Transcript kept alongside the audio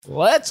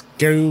Let's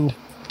go.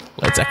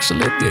 Let's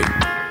actually do.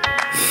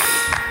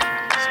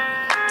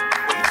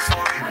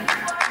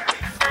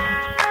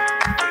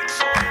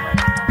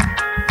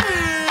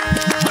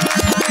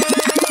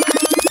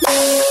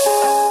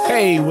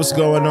 Hey, what's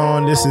going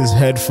on? This is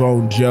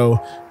Headphone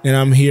Joe, and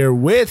I'm here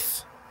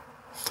with...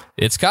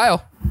 It's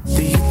Kyle.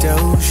 The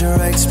doja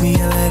writes me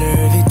a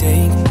letter every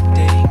day.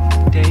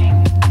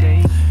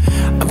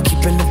 I'm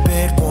keeping the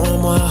bed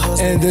warm while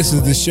And this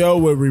is the show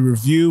where we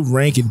review,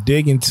 rank, and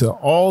dig into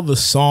all the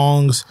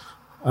songs.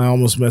 I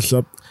almost messed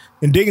up.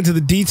 And dig into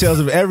the details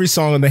of every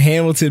song on the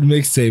Hamilton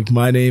mixtape.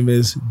 My name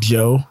is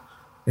Joe,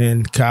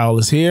 and Kyle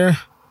is here.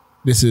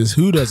 This is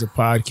Who Does a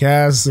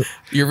Podcast.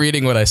 You're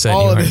reading what I said.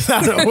 All of this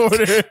out of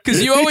order.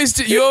 Because you always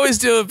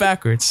do it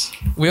backwards.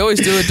 We always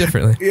do it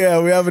differently.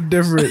 Yeah, we have a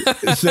different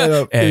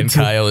setup. And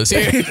Kyle is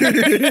here.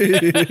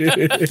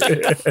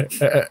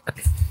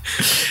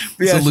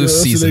 It's a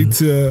loose season.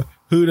 To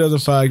Who Does a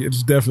Podcast?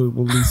 It's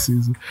definitely a loose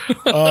season.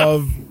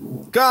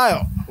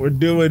 Kyle, we're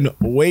doing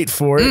Wait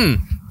For It.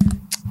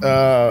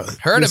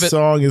 Heard of it. The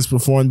song is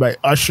performed by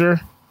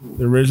Usher.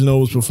 The original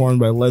was performed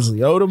by Leslie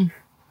Odom.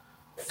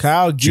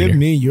 Kyle, give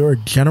me your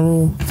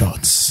general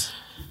thoughts.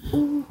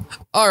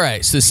 All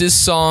right, so this is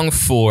song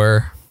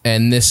 4,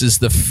 and this is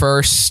the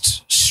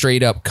first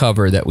straight up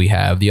cover that we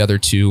have. The other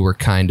two were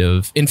kind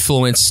of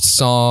influenced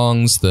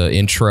songs. The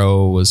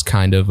intro was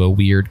kind of a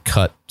weird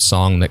cut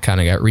song that kind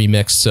of got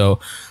remixed. So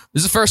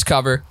this is the first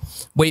cover,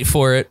 Wait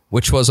For It,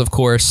 which was, of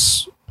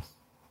course,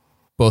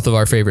 both of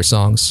our favorite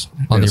songs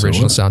on the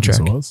original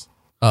soundtrack.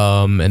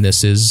 And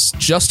this is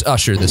just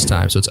Usher this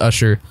time. So it's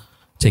Usher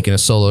taking a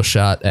solo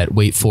shot at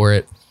Wait For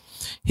It.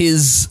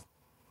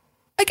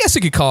 I guess I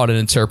could call it an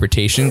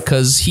interpretation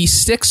because he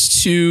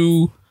sticks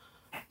to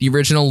the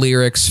original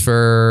lyrics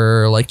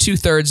for like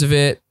 2/3 of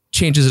it,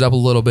 changes it up a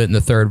little bit in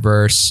the third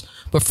verse.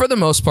 But for the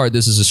most part,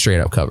 this is a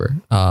straight up cover.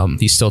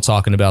 He's still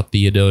talking about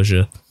the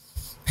Doja.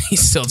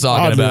 He's still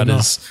talking about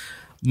his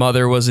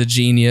mother was a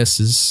genius.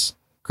 His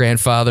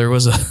grandfather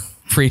was a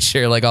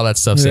preacher, like all that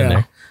stuff's in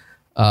there.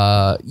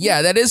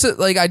 That is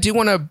like, I do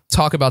want to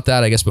talk about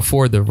that, I guess,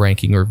 before the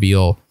ranking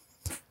reveal.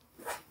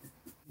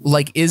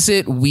 Like, is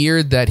it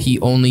weird that he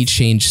only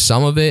changed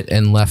some of it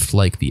and left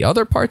like the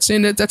other parts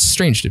in it? That's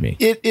strange to me.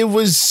 It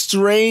was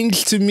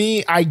strange to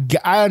me. I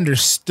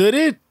understood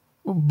it,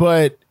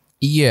 but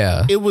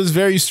yeah, it was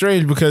very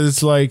strange because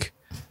it's like,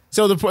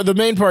 so the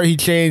main part he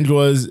changed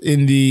was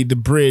in the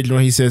bridge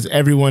when he says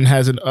everyone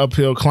has an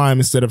uphill climb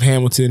instead of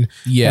Hamilton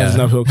has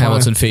an uphill climb.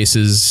 Hamilton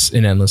faces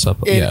an endless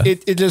uphill.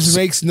 It just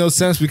makes no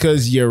sense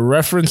because you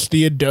referenced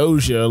the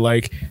Doja,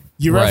 like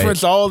you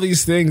referenced all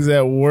these things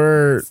that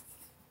were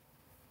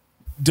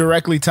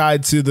directly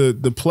tied to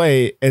the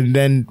play, and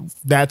then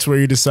that's where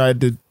you decide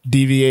to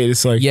deviate.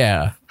 It's like,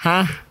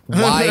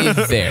 why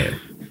there?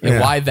 And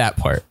why that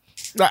part?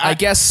 I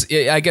guess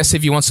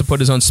if he wants to put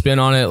his own spin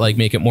on it, like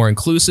make it more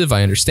inclusive,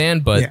 I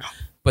understand, but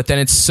then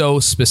it's so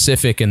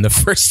specific in the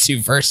first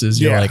two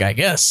verses. You're like, I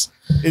guess.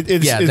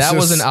 That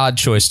was an odd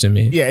choice to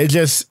me. Yeah,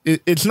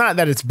 it's not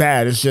that it's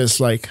bad. It's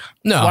just like,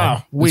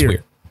 wow,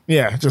 weird.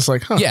 Yeah, just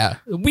like, yeah,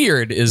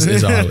 weird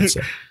is all I would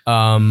say.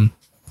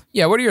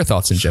 What are your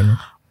thoughts in general?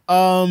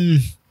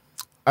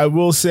 I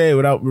will say,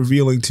 without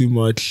revealing too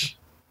much,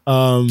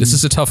 this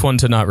is a tough one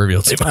to not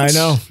reveal too much.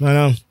 I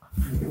know.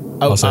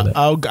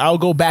 I'll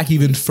go back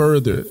even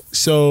further.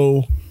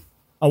 So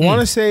I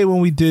want to say when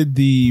we did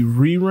the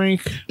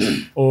re-rank,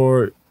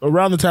 or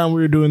around the time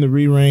we were doing the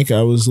re-rank,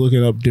 I was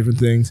looking up different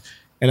things,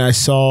 and I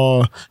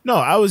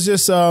was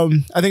just I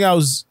think I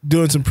was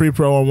doing some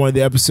pre-pro on one of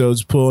the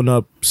episodes, pulling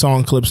up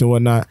song clips and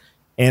whatnot,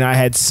 and I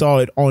had saw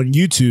it on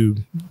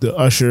YouTube, the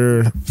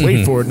Usher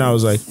Wait For It, and I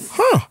was like,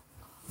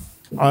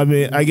 I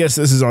mean, I guess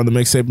this is on the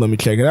mixtape. Let me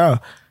check it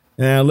out.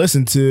 And I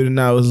listened to it, and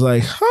I was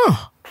like,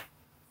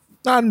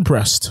 not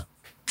impressed.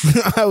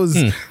 I was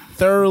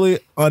thoroughly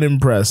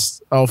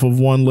unimpressed off of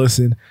one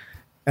listen.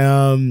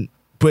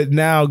 But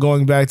now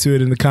going back to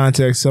it in the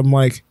context, I'm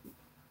like,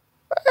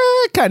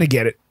 I kind of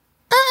get it.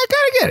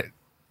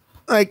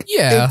 Like,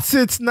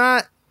 it's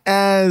not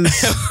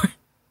as...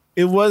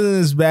 It wasn't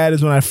as bad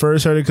as when I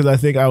first heard it because I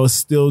think I was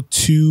still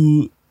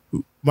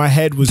my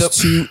head was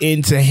too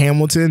into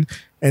Hamilton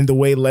and the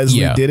way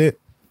Leslie did it.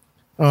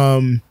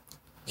 So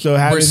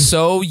we're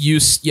so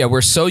used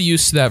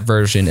to that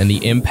version and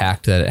the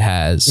impact that it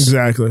has.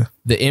 Exactly.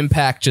 The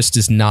impact just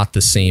is not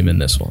the same in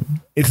this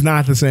one. It's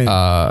not the same.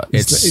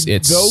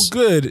 It's so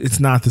good. It's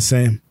not the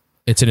same.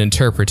 It's an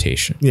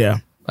interpretation. Yeah.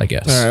 I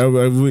guess. All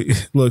right,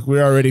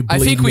 we're already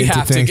bleeding. I think we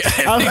have to.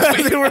 I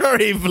think we're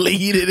already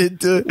bleeding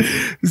into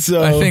it.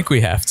 So I think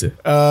we have to.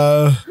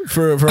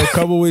 For a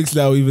couple weeks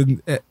now, we've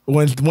been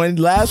when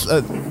last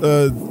a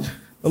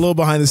little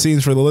behind the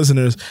scenes for the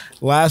listeners.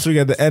 Last week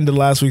at the end of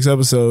last week's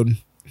episode.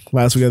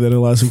 At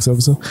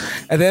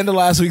the end of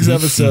last week's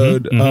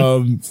episode,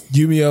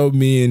 Yumio,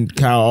 me, and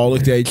Kyle all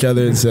looked at each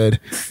other and said,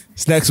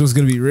 "This next one's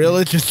gonna be real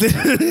interesting."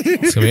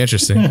 It's gonna be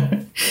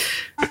interesting.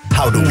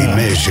 How do we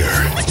measure?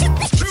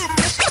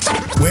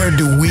 Where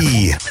do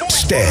we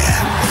Stare.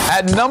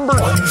 At number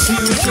 1, 2,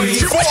 3,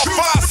 4,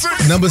 5,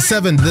 6. Number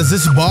 7, does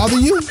this bother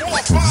you?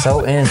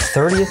 So in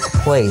 30th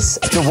place.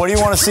 So what do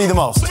you want to see the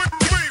most?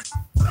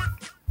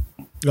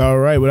 All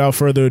right, without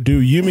further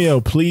ado,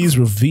 Yumio, please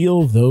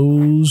reveal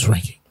those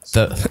rankings.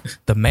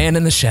 The man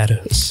in the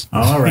shadows.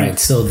 All right,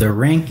 so the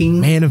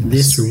ranking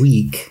this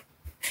week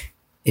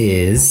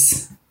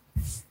is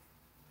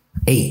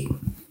 8.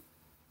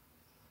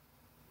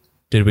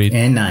 Did we?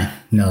 And 9.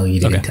 No, you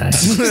didn't, Ty.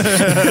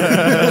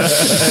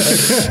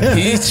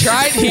 He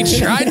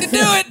tried to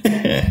do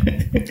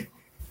it.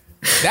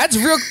 That's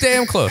real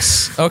damn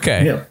close.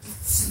 Okay. Yep.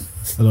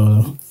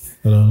 Hello?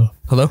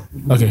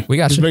 Okay, We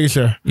got just you. making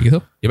sure.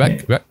 You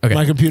back? Okay.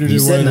 My computer did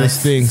You one said of those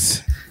 9.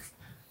 things.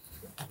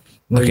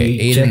 Where Okay,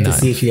 you 8 check and to 9.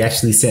 see if you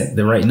actually sent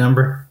the right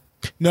number.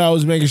 No, I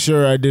was making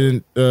sure I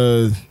didn't.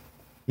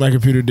 My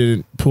computer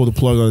didn't pull the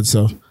plug on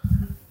itself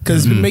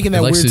because it's been making that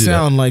It likes weird to do that.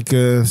 sound like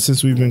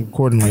since we've been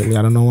recording lately.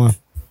 I don't know why.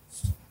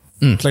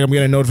 It's like I'm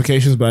getting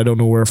notifications, but I don't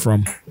know where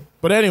from.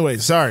 But anyway,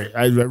 sorry,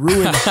 I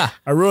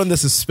ruined the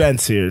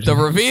suspense here. The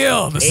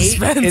reveal, the 8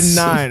 suspense. and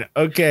 9.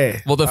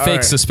 Okay. Well, the All fake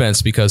right.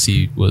 suspense because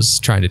he was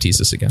trying to tease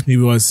us again. He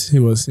was. He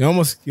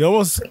almost.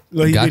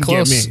 Well, he Got didn't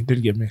close. get me.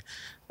 Didn't get me.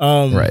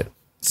 Right.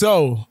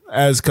 So,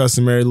 as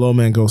customary, Low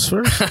Man goes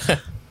first.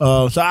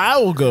 So I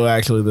will go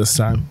actually this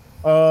time.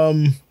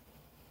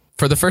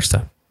 For the first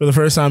time. For the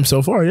first time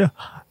so far, yeah.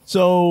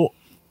 So,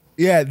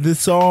 yeah, this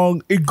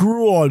song, it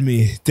grew on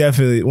me,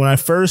 definitely. When I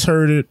first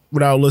heard it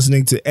without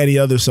listening to any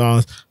other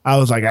songs, I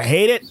was like, I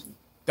hate it.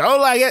 Don't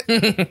like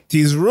it.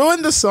 He's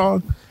ruined the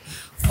song.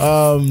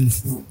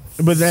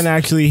 But then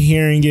actually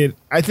hearing it,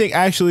 I think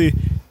actually,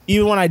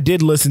 even when I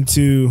did listen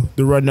to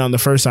the rundown the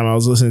first time, I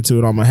was listening to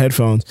it on my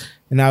headphones,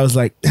 and I was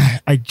like,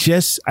 I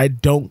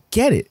don't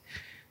get it.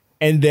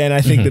 And then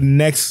I think the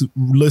next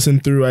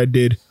listen through I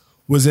did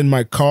was in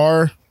my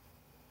car,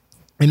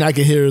 and I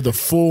could hear the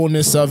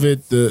fullness of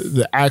it,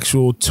 the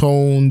actual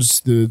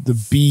tones,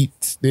 the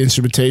beat, the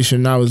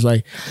instrumentation. And I was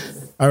like,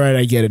 all right,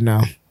 I get it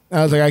now.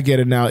 I was like, I get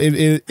it now.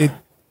 It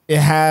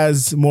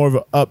has more of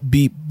an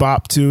upbeat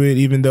bop to it,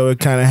 even though it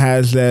kind of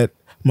has that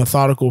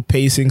methodical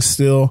pacing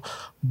still.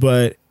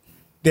 But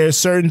there's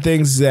certain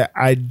things that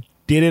I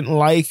didn't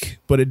like,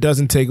 but it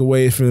doesn't take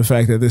away from the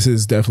fact that this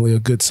is definitely a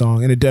good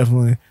song. And it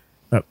definitely,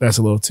 that's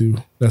a little too,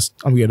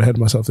 I'm getting ahead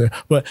of myself there,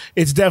 but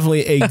it's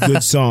definitely a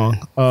good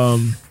song.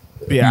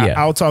 Yeah,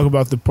 I'll talk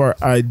about the part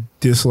I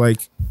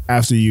dislike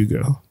after you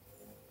go.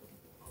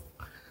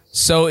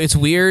 So it's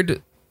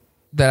weird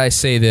that I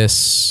say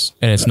this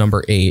and it's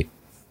number 8,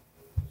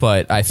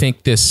 but I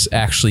think this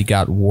actually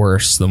got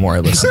worse the more I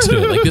listened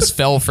to it. Like this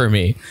fell for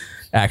me,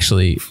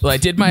 actually. Well, I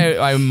did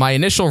my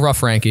initial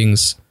rough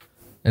rankings,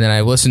 and then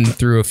I listened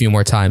through a few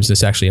more times.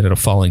 This actually ended up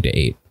falling to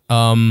 8.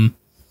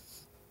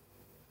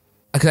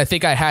 Because I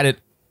think I had it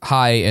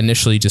high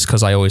initially just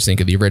because I always think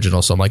of the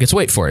original. So I'm like,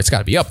 wait for it. It's got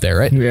to be up there,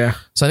 right? Yeah.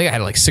 So I think I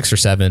had it like 6 or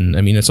 7.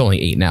 I mean, it's only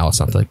 8 now.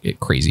 It's not like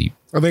crazy.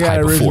 I think high I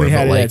originally before,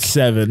 had but it like, at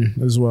 7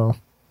 as well.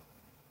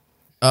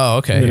 Oh,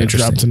 okay. And then it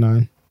Interesting. dropped to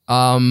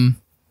 9.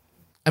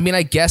 I mean,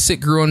 I guess it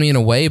grew on me in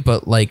a way,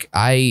 but like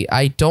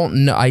I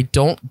don't know. I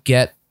don't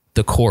get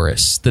the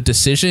chorus. The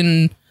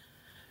decision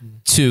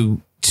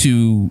to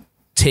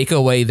take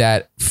away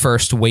that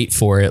first wait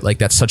for it, like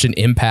that's such an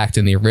impact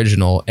in the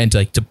original, and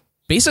to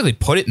basically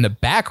put it in the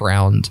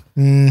background,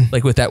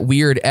 like with that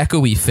weird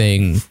echoey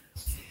thing.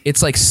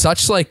 It's like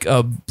such like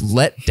a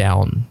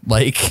letdown.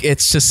 Like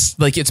it's just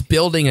like it's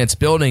building and it's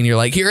building. And you're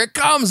like, here it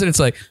comes, and it's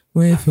like,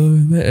 wait for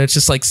it. It's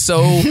just like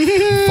so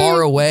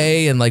far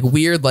away and like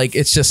weird. Like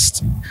it's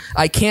just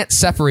I can't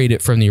separate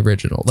it from the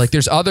original. Like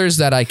there's others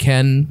that I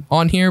can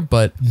on here,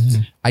 but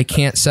I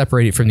can't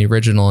separate it from the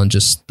original, and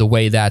just the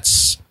way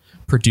that's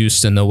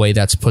produced and the way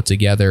that's put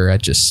together.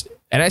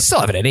 And I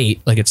still have it at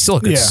 8. Like it's still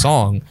a good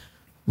song.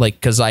 Like,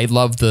 because I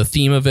love the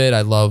theme of it,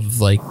 I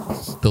love like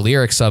the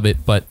lyrics of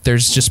it, but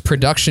there's just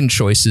production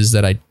choices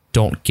that I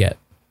don't get.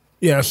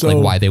 Yeah, so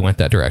like why they went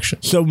that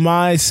direction. So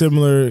my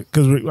similar,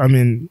 because I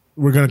mean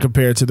we're gonna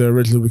compare it to the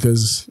original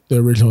because the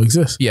original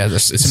exists. Yeah,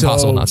 it's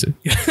impossible not to.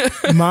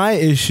 My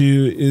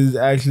issue is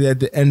actually at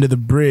the end of the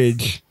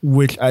bridge,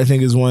 which I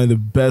think is one of the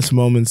best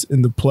moments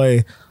in the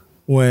play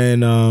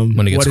when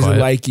it gets what is quiet. it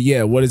like?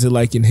 Yeah, what is it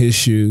like in his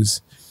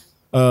shoes?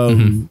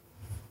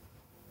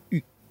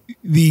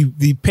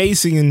 The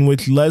pacing in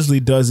which Leslie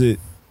does it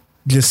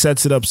just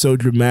sets it up so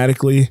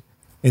dramatically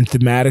and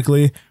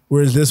thematically,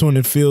 whereas this one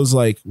it feels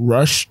like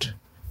rushed,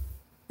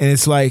 and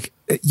it's like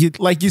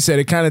you said,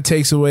 it kind of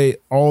takes away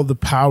all the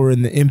power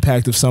and the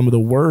impact of some of the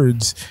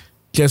words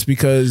just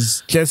simply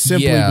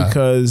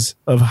because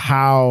of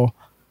how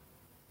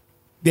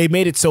they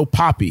made it so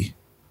poppy.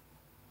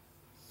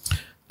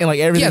 And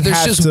like everything there's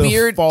has just to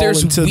weird fall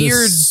there's into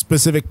weird this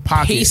specific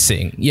pocket.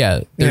 pacing.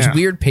 Yeah, there's Yeah.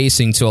 weird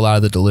pacing to a lot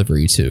of the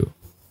delivery too.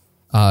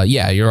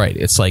 Yeah, you're right.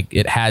 It's like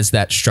it has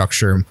that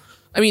structure.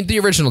 I mean, the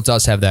original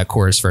does have that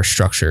chorus verse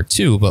structure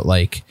too, but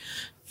like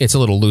it's a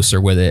little looser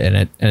with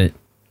it, and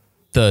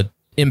the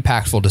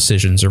impactful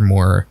decisions are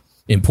more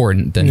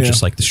important than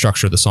just like the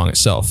structure of the song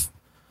itself.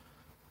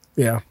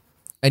 Yeah.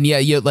 And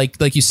yeah,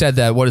 like you said,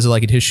 that what is it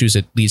like in his shoes?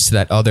 It leads to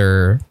that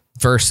other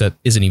verse that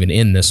isn't even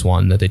in this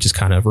one, that they just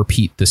kind of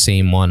repeat the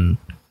same one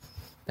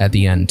at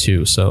the end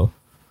too. So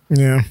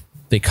yeah,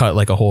 they cut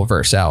like a whole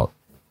verse out,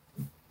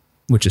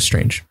 which is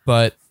strange.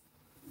 But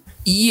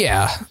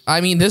yeah,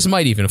 I mean, this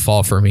might even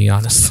fall for me,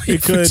 honestly.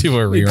 It could to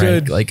a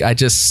re-rank. Like I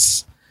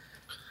just,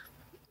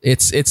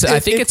 I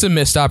think it's a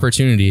missed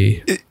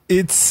opportunity.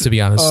 It's to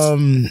be honest.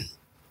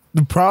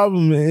 The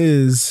problem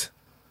is,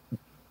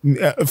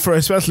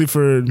 especially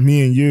for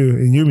me and you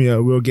and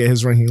Yumia, we'll get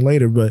his ranking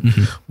later, but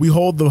we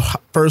hold the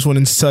first one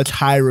in such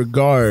high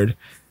regard.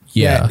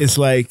 Yeah, it's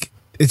like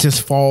it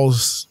just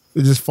falls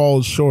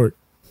short.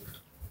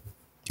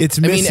 It's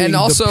missing and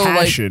also the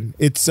passion. like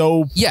it's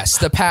so yes,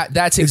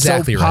 that's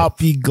exactly it's so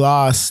poppy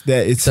gloss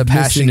that it's the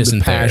passion missing isn't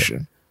the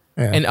passion.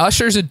 there. Yeah. And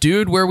Usher's a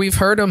dude where we've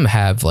heard him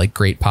have like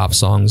great pop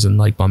songs and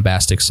like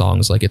bombastic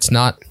songs. Like it's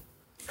not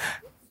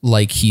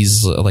like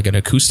he's like an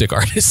acoustic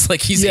artist.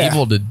 Like he's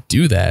able to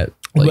do that.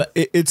 Like, but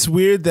it's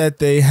weird that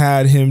they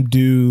had him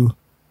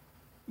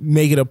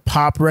make it a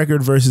pop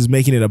record versus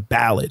making it a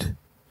ballad.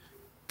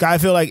 I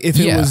feel like if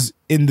it was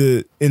in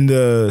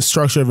the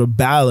structure of a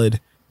ballad,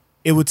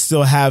 it would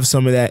still have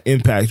some of that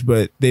impact.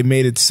 But they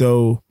made it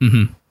so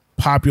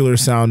popular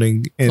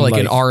sounding and like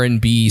an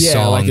R&B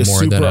song like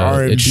more than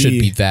R&B. It should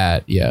be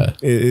that. Yeah,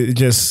 it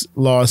just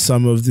lost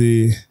some of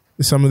the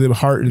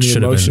heart and the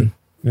emotion.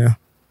 Yeah.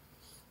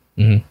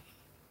 Mm-hmm.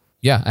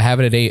 Yeah, I have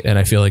it at 8, and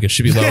I feel like it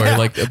should be lower.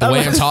 Like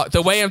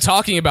the way I'm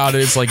talking about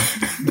it is like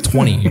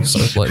 20.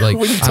 So like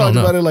when you I talk don't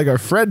know. about it like our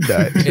friend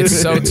died.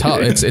 It's so tough.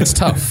 It's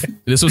tough.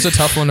 This was a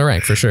tough one to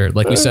rank for sure.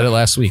 Like we said it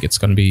last week, it's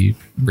going to be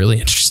really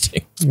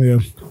interesting. Yeah.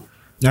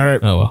 All right.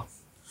 Oh well.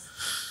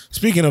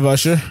 Speaking of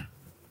Usher,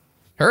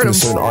 heard him.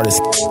 The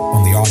artist.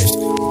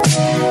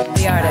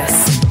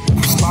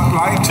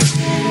 Spotlight.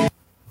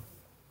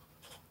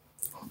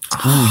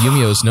 Ooh,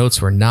 Yumio's notes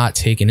were not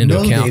taken into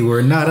No, account. they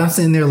were not. I'm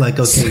sitting there like,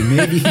 okay,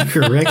 maybe he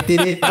corrected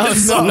it.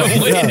 he's out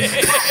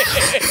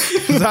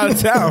of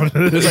town.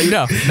 It's like,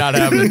 no, not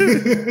happening.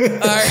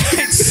 All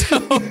right, so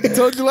I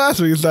told you last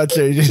week it's not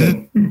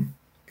changing.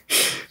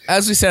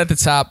 as we said at the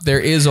top, there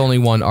is only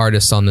one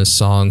artist on this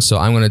song, so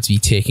I'm going to be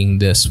taking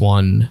this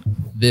one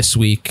this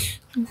week,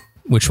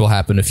 which will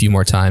happen a few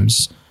more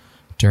times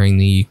during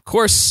the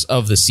course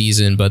of the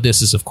season, but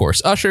this is, of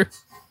course, Usher.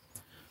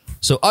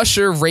 So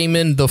Usher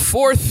Raymond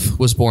IV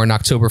was born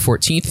October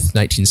 14th,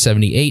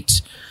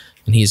 1978,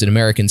 and he's an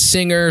American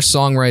singer,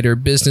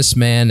 songwriter,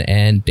 businessman,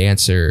 and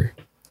dancer.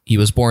 He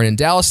was born in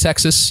Dallas,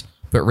 Texas,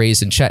 but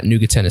raised in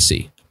Chattanooga,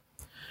 Tennessee.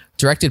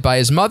 Directed by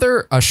his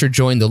mother, Usher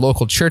joined the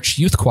local church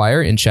youth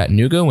choir in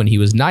Chattanooga when he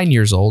was 9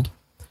 years old.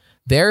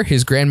 There,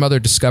 his grandmother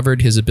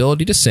discovered his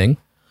ability to sing,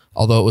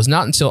 although it was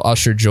not until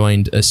Usher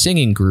joined a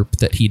singing group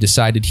that he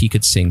decided he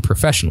could sing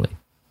professionally.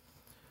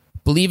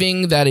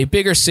 Believing that a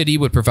bigger city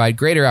would provide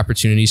greater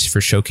opportunities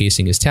for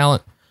showcasing his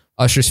talent,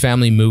 Usher's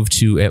family moved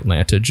to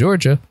Atlanta,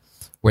 Georgia,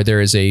 where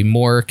there is a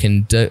more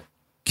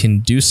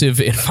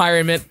conducive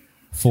environment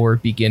for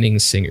beginning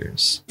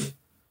singers.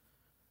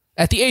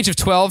 At the age of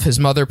 12, his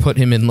mother put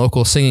him in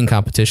local singing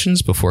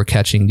competitions before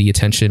catching the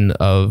attention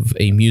of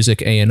a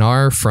music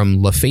A&R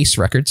from LaFace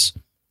Records.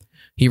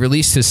 He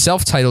released his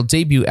self-titled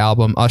debut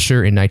album,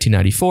 Usher, in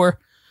 1994,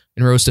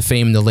 and rose to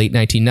fame in the late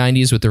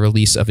 1990s with the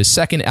release of his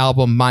second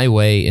album, My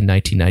Way, in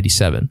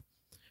 1997.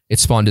 It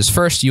spawned his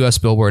first U.S.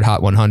 Billboard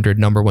Hot 100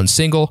 #1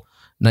 single,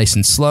 Nice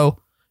and Slow,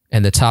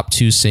 and the top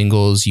 2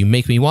 singles, You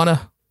Make Me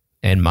Wanna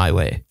and My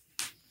Way.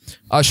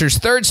 Usher's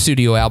third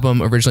studio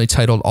album, originally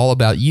titled All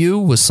About You,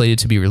 was slated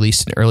to be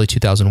released in early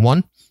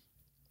 2001.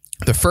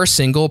 The first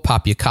single,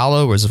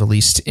 Papiacalo, was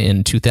released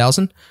in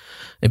 2000.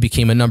 It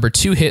became a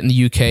 #2 hit in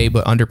the UK,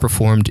 but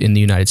underperformed in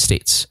the United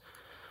States.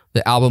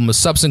 The album was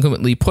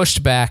subsequently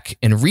pushed back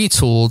and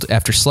retooled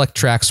after select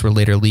tracks were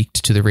later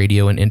leaked to the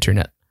radio and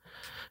internet.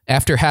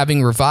 After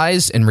having it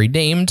revised and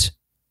renamed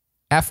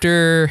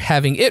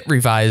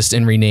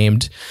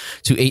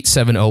to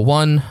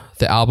 8701,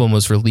 the album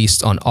was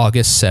released on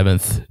August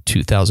 7th,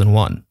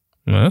 2001.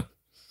 Huh?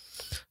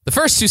 The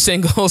first 2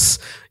 singles,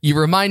 You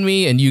Remind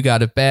Me and You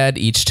Got It Bad,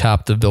 each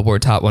topped the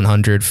Billboard Top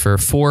 100 for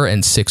 4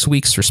 and 6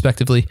 weeks,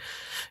 respectively.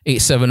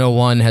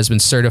 8701 has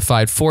been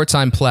certified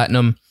 4-time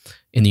platinum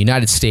in the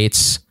United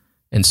States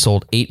and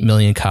sold 8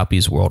 million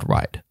copies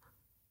worldwide.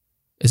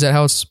 Is that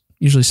how it's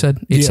usually said?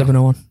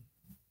 8701?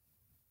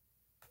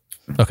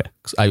 Okay.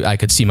 I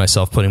could see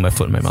myself putting my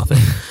foot in my mouth. In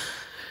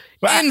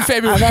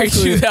February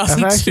 2002.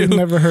 I've actually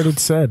never heard it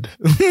said.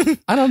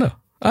 I don't know.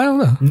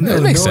 No,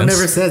 it makes no one sense.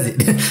 ever says it.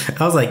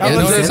 I was like,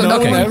 No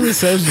one ever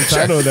says the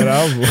title of that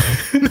album.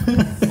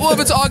 Well, if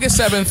it's August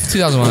 7th,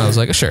 2001, I was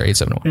like, sure,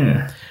 8701.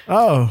 Yeah.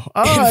 Oh,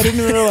 I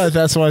didn't even realize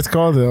that's why it's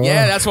called it.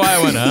 Yeah, that's why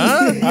I went,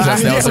 huh?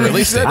 That was the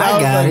release date.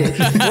 I got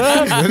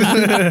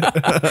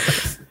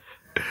it.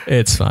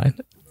 It's fine.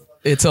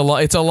 It's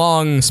a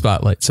long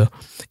spotlight. So,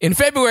 in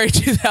February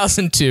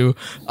 2002,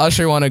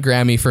 Usher won a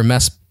Grammy for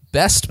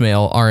Best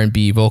Male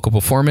R&B Vocal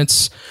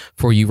Performance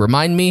for You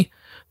Remind Me.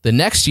 The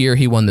next year,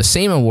 he won the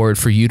same award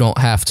for You Don't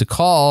Have to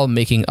Call,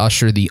 making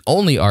Usher the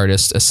only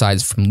artist,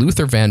 aside from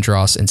Luther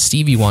Vandross and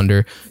Stevie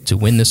Wonder, to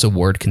win this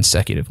award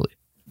consecutively.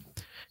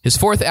 His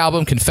fourth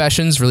album,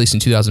 Confessions, released in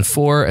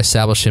 2004,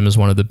 established him as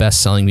one of the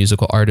best-selling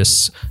musical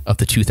artists of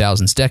the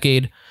 2000s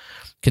decade,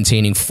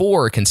 containing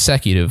 4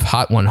 consecutive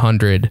Hot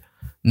 100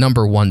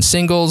 #1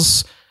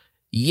 singles.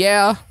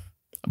 Yeah,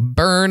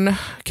 Burn,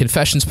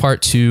 Confessions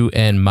Part 2,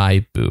 and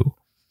My Boo.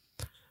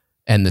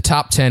 And the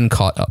top 10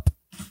 caught up.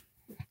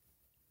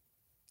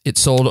 It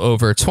sold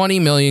over 20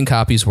 million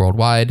copies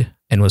worldwide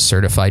and was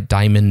certified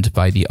diamond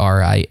by the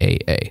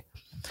RIAA.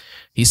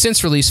 He's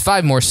since released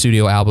 5 more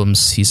studio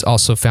albums. He's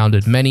also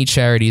founded many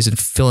charities and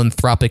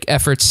philanthropic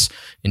efforts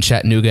in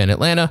Chattanooga and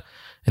Atlanta,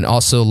 and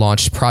also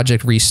launched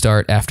Project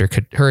Restart after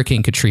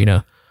Hurricane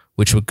Katrina,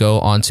 which would go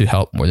on to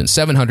help more than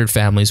 700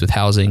 families with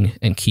housing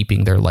and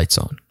keeping their lights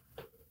on.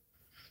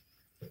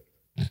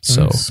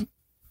 So,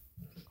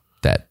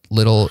 that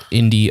little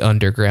indie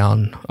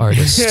underground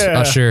artist,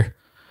 Usher,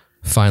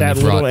 finally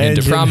brought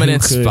into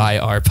prominence by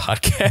our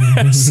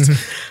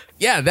podcast.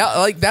 Yeah,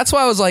 that's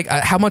why I was like,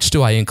 how much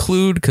do I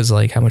include? Because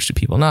like, how much do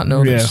people not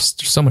know? There's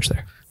so much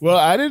there. Well,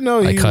 I didn't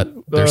know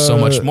there's so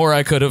much more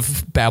I could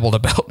have babbled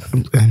about.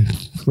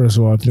 First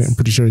of all, I'm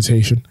pretty sure he's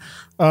Haitian.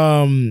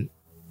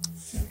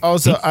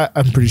 Also,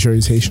 I'm pretty sure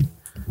he's Haitian.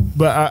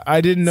 But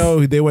I didn't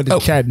know they went to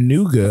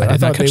Chattanooga. I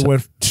thought they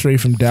went straight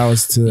from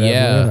Dallas to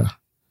Atlanta.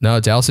 No,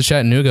 Dallas to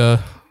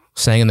Chattanooga,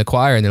 sang in the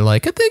choir, and they're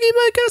like, I think he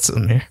might get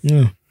some here.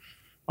 Yeah.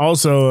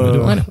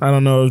 Also, I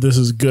don't know if this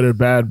is good or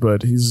bad,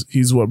 but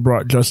he's what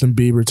brought Justin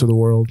Bieber to the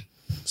world.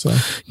 So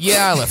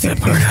yeah, I left that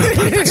part out.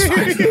 That's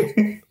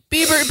fine.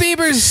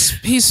 Bieber's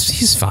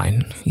he's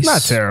fine. He's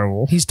not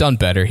terrible. He's done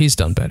better. He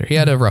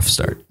had a rough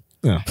start.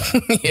 Yeah,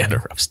 he had a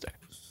rough start.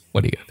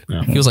 What do you got?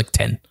 Yeah. He was like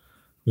 10.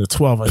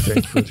 12, I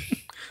think.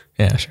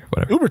 Yeah, sure,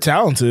 whatever. Uber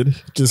talented.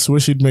 Just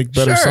wish he'd make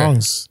better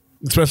songs,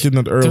 especially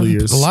in the early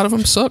years. A lot of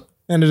them suck.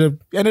 Ended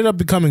up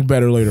becoming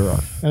better later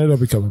on.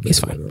 He's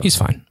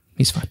fine.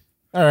 He's fine.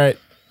 All right.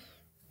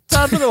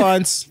 Time for the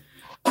lines.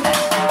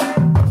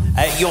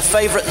 Your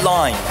favorite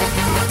line?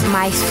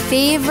 My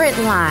favorite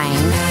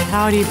line.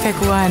 How do you pick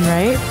one,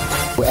 right?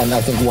 And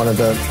I think one of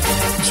the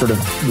sort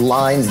of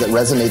lines that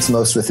resonates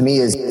most with me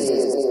is...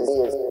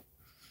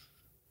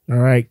 All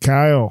right,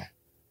 Kyle.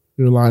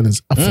 Your line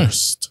is up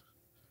first.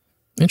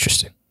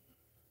 Interesting.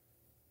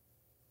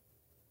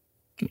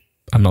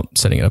 I'm not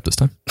setting it up this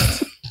time.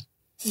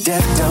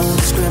 Death don't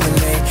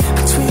discriminate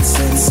between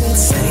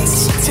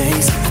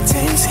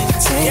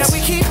yeah, we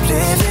keep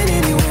living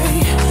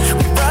anyway.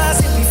 We rise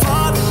and we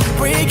fall and we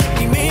break and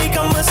we make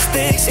our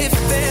mistakes. If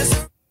there's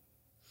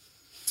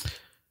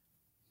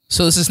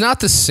So this is not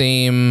the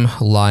same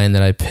line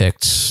that I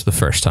picked the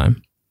first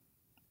time.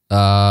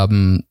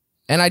 And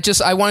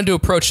I wanted to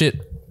approach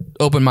it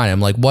open-minded. I'm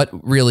like, what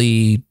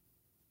really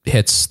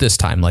hits this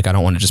time? Like, I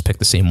don't want to just pick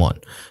the same one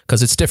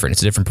because it's different.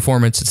 It's a different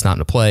performance. It's not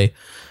in a play.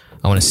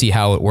 I want to see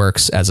how it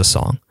works as a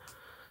song.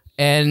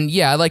 And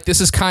yeah, like this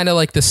is kind of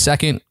like the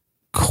second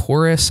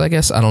chorus, I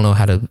guess. I don't know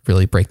how to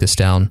really break this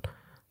down.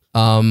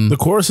 The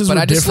choruses but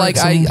were I just different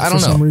like, I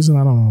don't know. For some reason,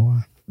 I don't know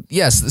why.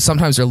 Yes,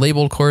 sometimes they're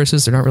labeled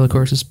choruses. They're not really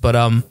choruses. But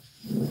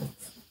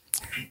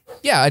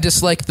yeah, I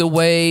just like the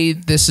way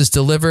this is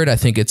delivered. I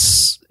think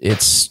it's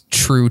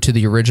true to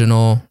the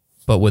original,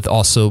 but with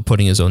also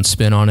putting his own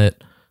spin on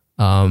it.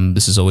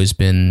 This has always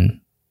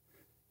been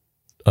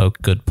a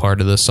good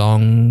part of the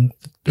song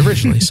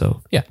originally.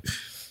 So yeah,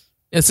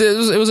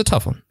 it was a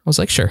tough one. I was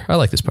like, sure, I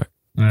like this part.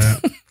 All right.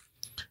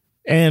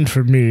 And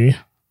for me,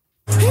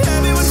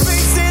 everyone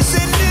faces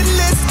an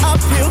endless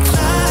uphill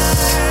climb.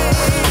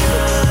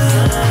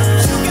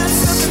 You got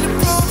something to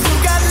prove, you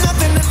got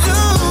nothing to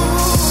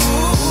lose.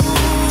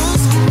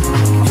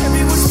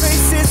 Everyone's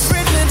faces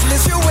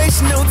relentless, you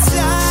waste no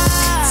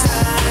time.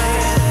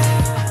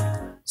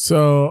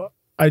 So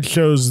I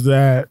chose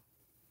that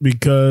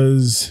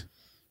because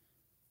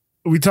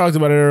we talked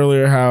about it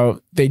earlier,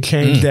 how they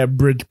changed that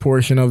bridge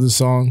portion of the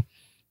song.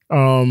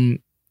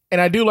 And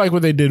I do like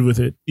what they did with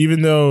it,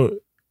 even though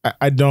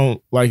I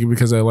don't like it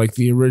because I like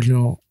the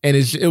original. And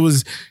it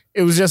was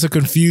just a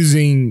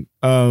confusing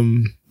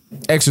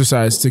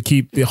exercise to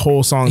keep the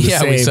whole song the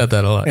same. Yeah, we said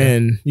that a lot.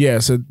 And yeah,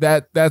 so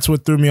that's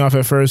what threw me off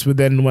at first. But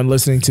then when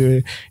listening to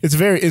it, it's a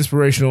very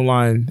inspirational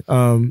line.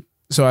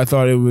 So I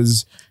thought it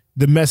was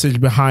the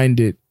message behind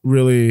it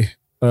really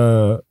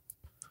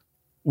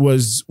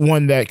was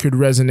one that could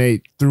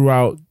resonate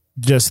throughout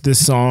just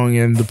this song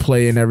and the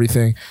play and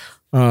everything.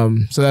 So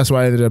that's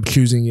why I ended up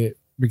choosing it,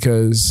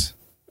 because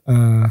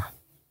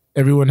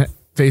everyone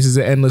faces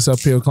an endless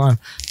uphill climb.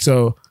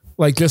 So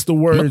like just the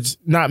words,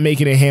 not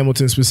making it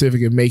Hamilton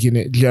specific and making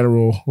it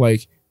general,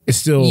 like it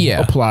still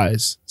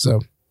applies.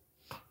 So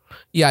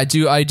yeah, I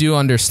do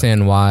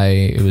understand why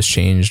it was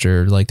changed,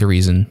 or like the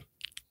reason.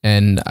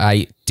 And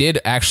I did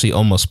actually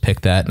almost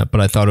pick that,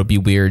 but I thought it would be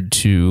weird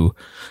to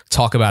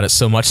talk about it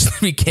so much at the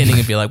beginning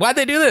and be like, why'd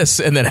they do this?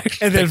 And then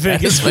actually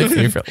that's my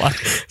favorite line.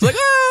 It's like,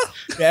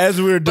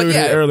 As we were doing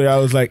it earlier, I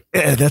was like,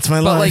 that's my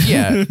line. But like,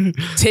 yeah,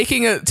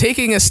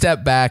 taking a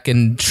step back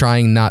and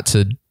trying not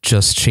to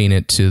just chain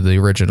it to the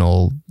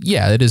original.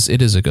 Yeah, it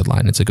is a good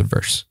line. It's a good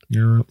verse.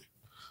 Yeah.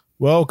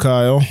 Well,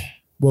 Kyle,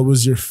 what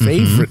was your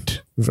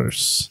favorite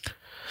verse?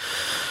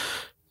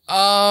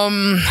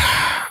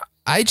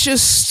 I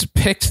just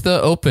picked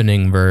the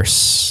opening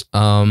verse.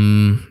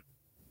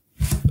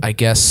 I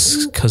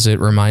guess because it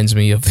reminds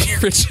me of the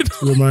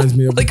original. Reminds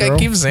me of like the girl? I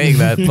keep saying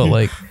that, but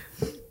like,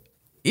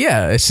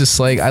 yeah, it's just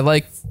like I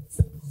like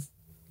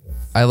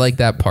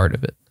that part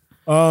of it.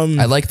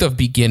 I like the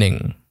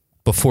beginning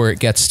before it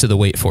gets to the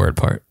wait for it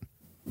part.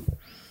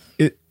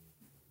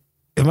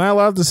 Am I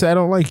allowed to say I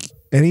don't like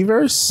any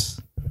verse?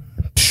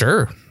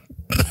 Sure,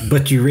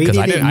 but you rated it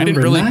I didn't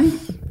number 9?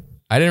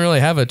 I didn't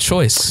really have a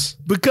choice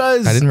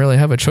because I didn't really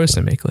have a choice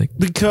to make. Like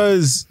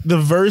because the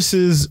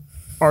verses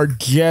are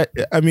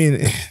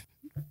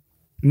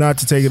not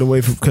to take it away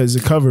from because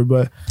of the cover,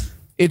 but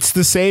it's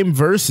the same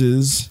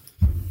verses,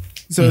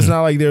 so it's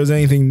not like there was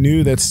anything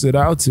new that stood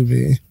out to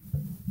me,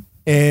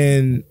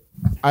 and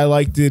I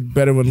liked it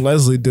better when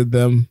Leslie did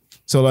them.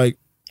 So like,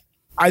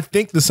 I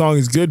think the song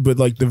is good, but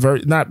like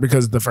not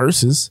because of the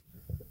verses.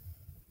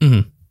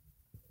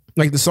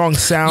 Like the song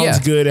sounds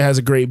good. It has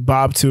a great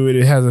bop to it.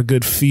 It has a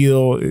good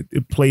feel.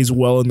 It plays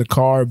well in the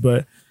car,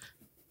 but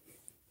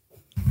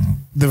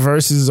the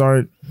verses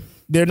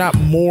they're not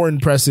more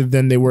impressive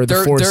than they were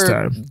the first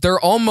time. They're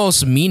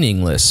almost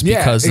meaningless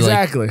because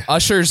exactly. Like,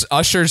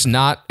 Usher's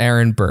not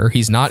Aaron Burr.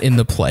 He's not in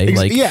the play.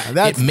 Like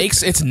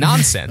it's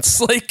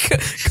nonsense. Like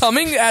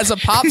coming as a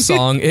pop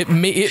song, it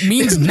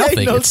means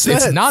nothing.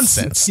 It's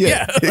nonsense.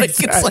 Yeah, like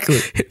exactly.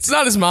 It's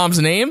not his mom's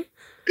name.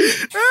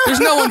 There's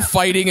no one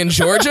fighting in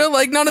Georgia.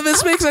 Like none of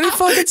this makes any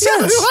fucking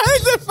sense. Why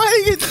is there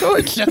fighting in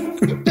Georgia?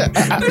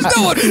 There's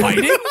no one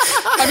fighting.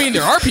 I mean,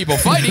 there are people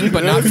fighting,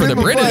 but not for the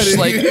British.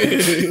 Like,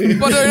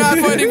 but they're not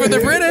fighting for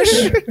the British.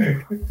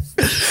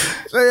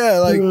 So yeah,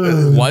 like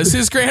was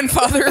his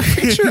grandfather a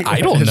preacher? I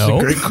don't know.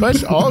 Great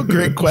question. All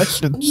great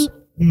questions.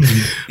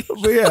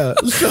 But yeah,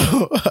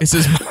 so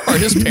are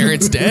his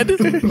parents dead?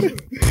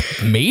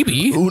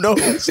 Maybe. Who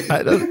knows?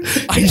 I don't know.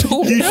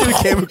 You should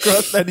have came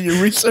across that in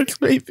your research,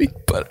 maybe.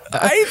 But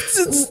I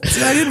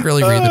didn't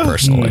really read the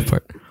personal life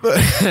part.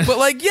 But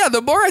like, yeah,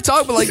 the more I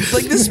talk, but like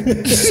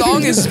this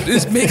song is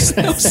makes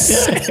no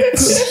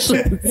sense.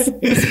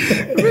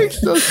 It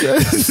makes no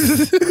sense.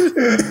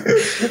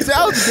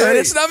 Sounds good.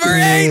 It's number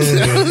 8.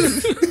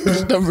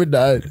 It's number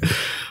 9.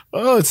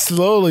 Oh, it's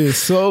slowly.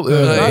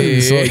 Not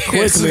even slowly.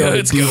 Quickly on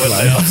a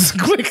decline.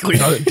 Quickly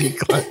on a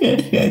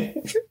decline.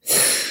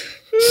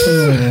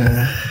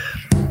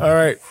 All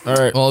right.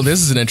 Well, this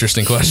is an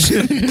interesting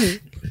question.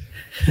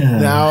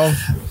 Now,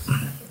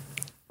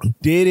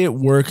 did it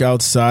work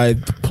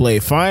outside the play?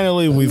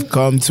 Finally, we've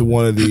come to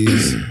one of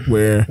these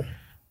where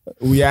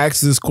we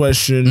asked this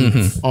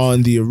question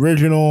on the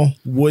original.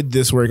 Would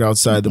this work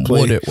outside the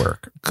play? Would it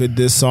work? Could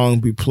this song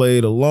be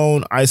played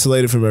alone,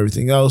 isolated from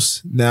everything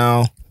else?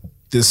 Now,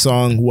 this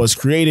song was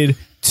created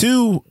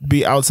to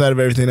be outside of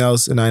everything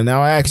else. And I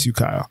now ask you,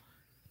 Kyle,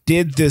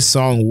 did this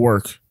song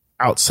work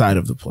outside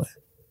of the play?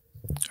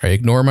 I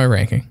ignore my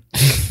ranking.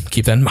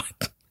 Keep that in mind.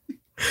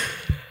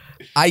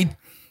 I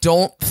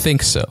don't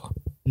think so.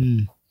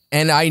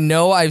 And I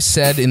know I've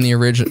said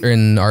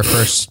in our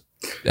first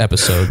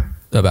episode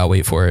about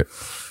Wait For It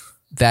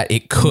that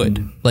it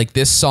could. Like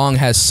this song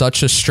has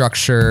such a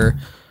structure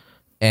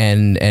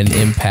and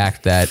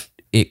impact that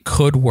it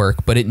could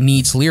work, but it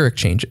needs lyric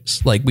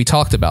changes. Like we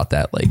talked about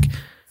that. Like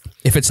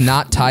if it's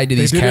not tied to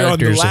these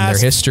characters and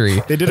their history,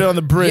 they did it on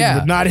the bridge,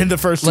 but not in the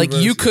first. Like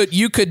you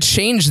could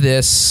change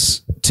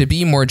this to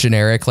be more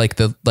generic, like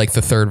the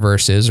third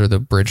verse is, or the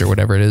bridge or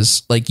whatever it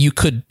is. Like you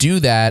could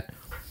do that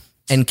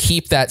and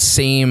keep that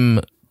same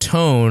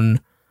tone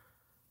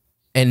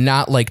and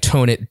not like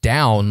tone it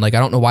down. Like I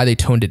don't know why they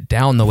toned it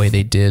down the way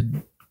they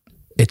did.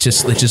 It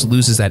just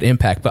loses that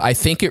impact. But I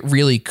think it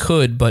really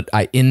could. But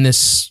in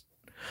this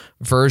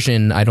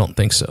version, I don't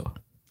think so.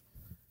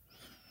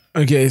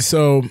 Okay,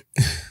 so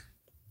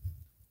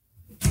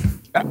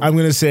I'm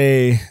gonna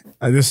say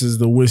this is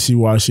the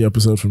wishy-washy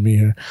episode for me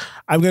here.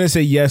 I'm gonna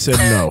say yes and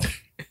no.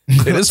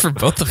 It is for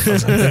both of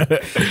us.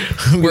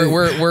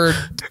 We're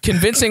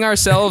convincing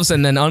ourselves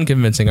and then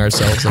unconvincing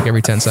ourselves like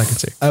every 10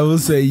 seconds here. I will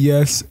say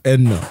yes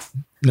and no.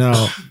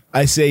 Now,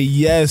 I say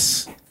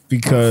yes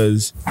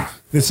because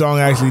this song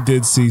actually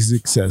did see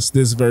success.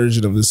 This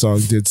version of the song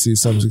did see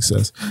some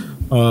success.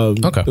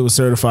 Okay. It was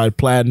certified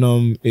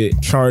platinum.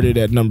 It charted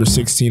at number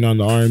 16 on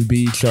the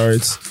R&B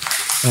charts.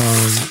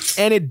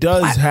 And it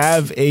does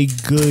have a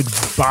good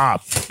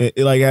bop. It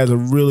like has a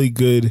really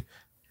good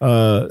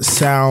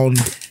sound.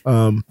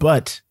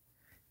 But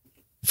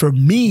for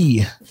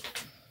me,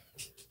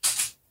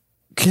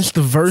 just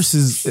the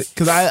verses,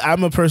 because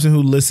I'm a person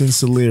who listens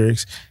to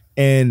lyrics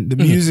and the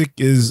music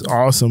is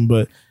awesome,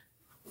 but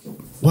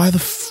Why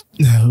the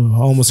no, I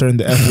almost earned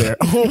the F there.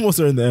 Almost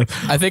earned the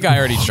F. I think I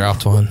already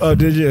dropped one. Oh,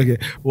 did you? Okay.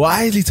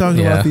 Why is he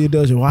talking about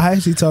Theodosia? Why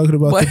is he talking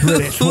about the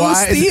British?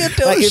 Why is it,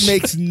 like, it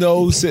makes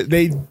no sense.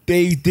 They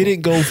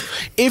didn't go.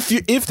 If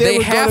they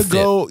were gonna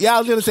go, I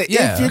was gonna say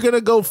if you're gonna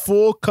go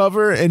full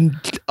cover and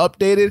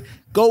updated,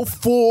 go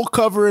full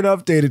cover and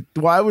updated.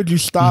 Why would you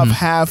stop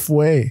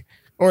halfway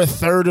or a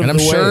third of the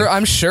way?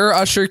 I'm sure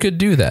Usher could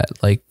do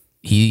that. Like,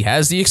 he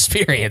has the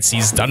experience.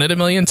 He's done it a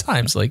million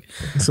times. Like,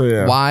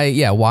 so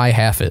why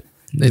half it?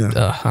 I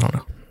don't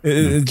know.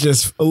 It's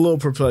just a little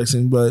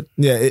perplexing, but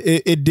yeah,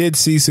 it did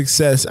see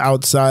success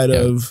outside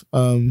of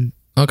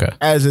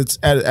as a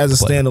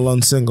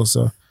standalone single.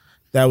 So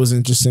that was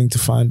interesting to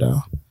find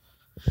out.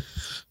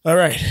 All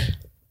right,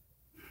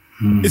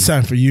 it's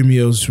time for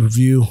Yumio's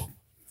review.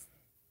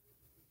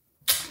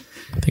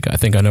 I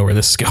think I know where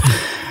this is going.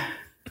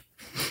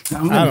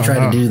 I'm gonna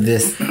try to do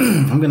this.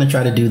 I'm gonna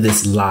try to do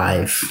this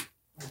live.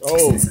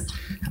 Since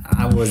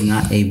I was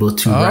not able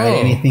to write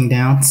anything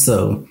down.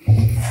 So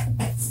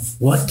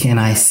what can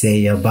I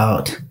say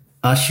about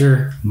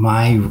Usher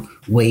My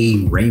Way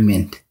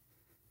Raymond?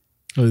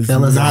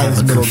 Fellas, I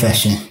have a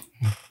confession.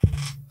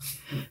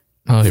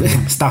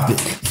 Stop it.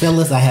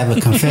 Fellas, I have a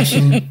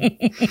confession.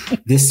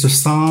 This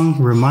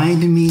song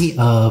reminded me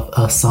of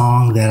a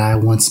song that I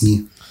once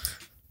knew.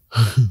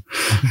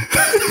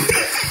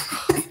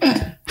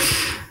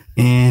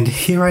 And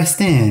here I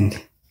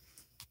stand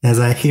as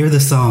I hear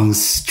the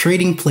songs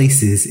trading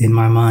places in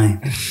my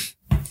mind.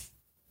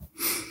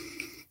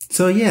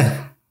 So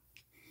yeah,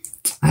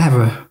 I have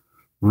a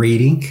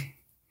ranking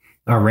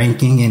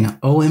in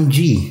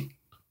OMG.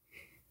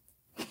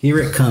 Here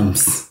it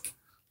comes.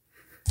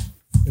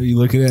 Are you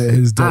looking at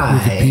his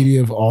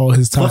Wikipedia of all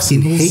his top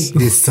singles? I hate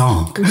this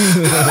song.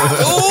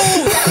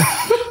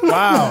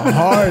 Wow,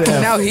 hard.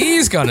 Now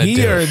he's gonna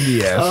he earned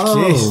the F.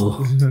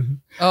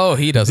 Oh,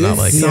 he does not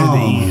like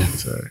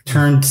it.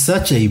 Turned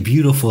such a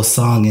beautiful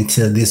song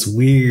into this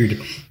weird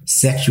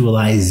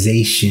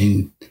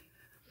sexualization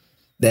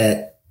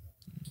that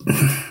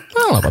I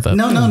don't know about that.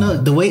 No.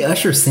 The way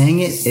Usher sang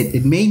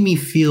it made me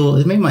feel,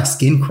 it made my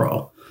skin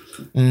crawl.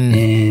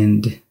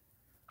 And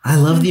I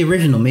love the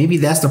original. Maybe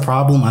that's the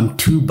problem. I'm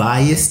too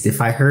biased.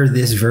 If I heard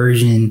this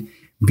version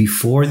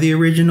before the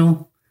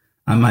original,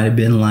 I might have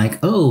been like,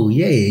 oh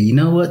yeah, you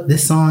know what?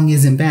 This song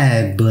isn't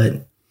bad,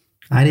 but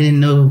I didn't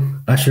know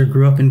Usher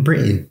grew up in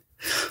Britain.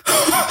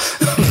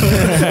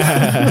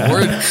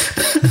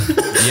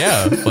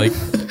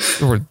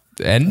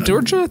 And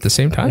Georgia at the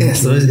same time. Yeah,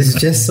 so it's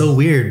just so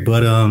weird.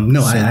 But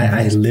no,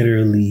 I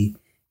literally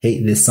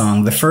hate this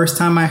song. The first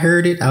time I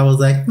heard it, I was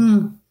like,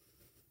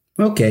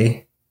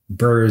 okay.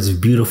 Burr's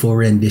beautiful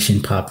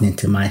rendition popped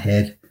into my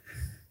head.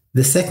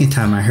 The second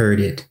time I heard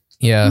it,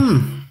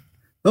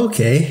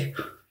 okay,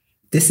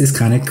 this is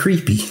kind of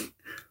creepy.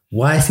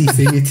 Why is he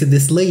singing to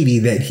this lady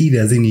that he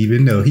doesn't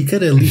even know? He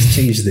could at least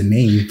change the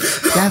name.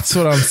 That's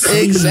what I'm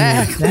saying.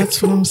 Exactly.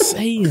 That's what I'm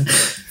saying.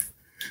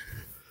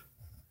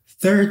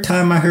 Third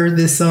time I heard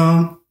this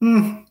song,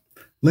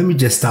 let me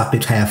just stop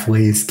it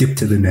halfway and skip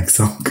to the next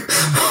song.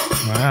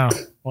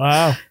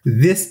 Wow.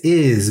 This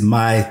is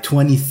my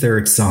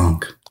 23rd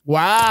song.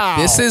 Wow.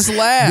 This is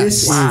last.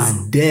 This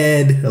is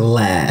dead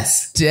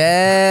last.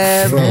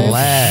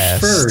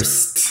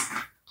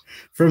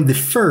 From the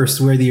first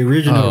where the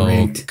original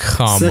ranked.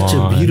 Such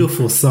a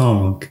beautiful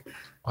song.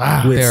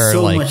 Wow. With there are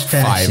so like much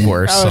passion. 5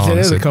 worse songs.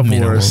 There's a couple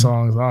worse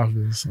songs,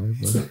 obviously.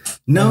 But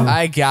no,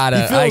 I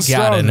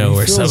gotta know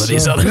where some of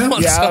these other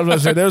ones I was about to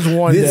say, there's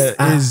one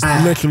that is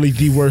literally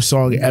the worst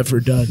song ever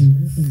done.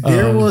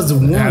 There was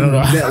one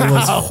that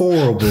was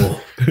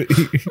horrible.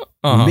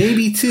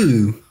 Maybe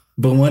 2.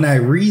 But when I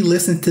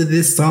re-listened to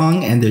this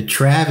song and the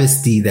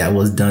travesty that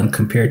was done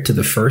compared to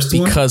the first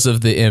one. Because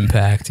of the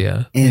impact,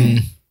 yeah.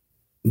 And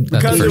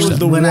because it was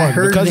the when one. I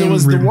heard because them it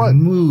was the one.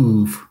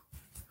 Remove.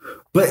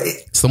 But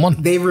it's the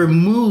one. They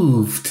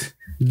removed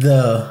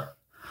the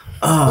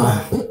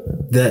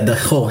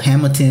whole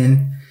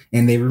Hamilton,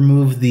 and they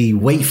removed the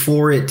wait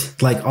for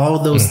it, like all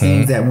those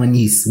things that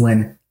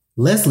when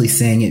Leslie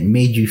sang it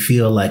made you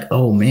feel like,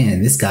 oh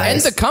man, this guy.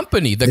 And the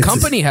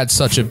company had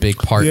such a big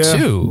part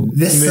too.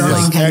 This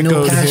song had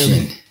no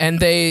passion, and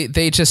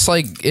they just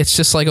like, it's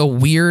just like a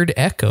weird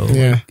echo.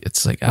 Yeah,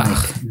 it's like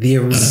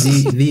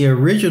the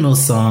original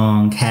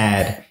song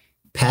had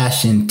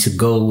passion to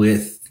go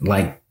with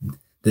like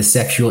the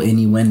sexual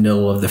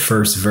innuendo of the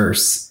first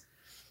verse,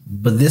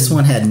 but this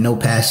one had no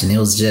passion. It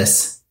was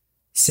just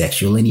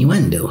sexual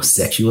innuendo,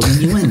 sexual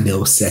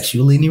innuendo,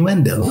 sexual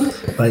innuendo.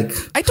 Like,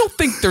 I don't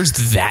think there's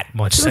that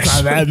much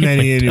sexual. Not that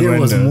many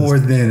innuendos. There was more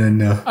than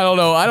enough. I don't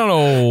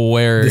know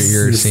where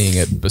you're seeing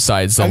it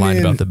besides the line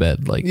about the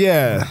bed. Like,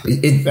 yeah,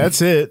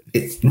 that's it.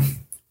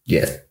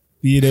 Yeah,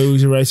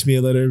 Theodosia writes me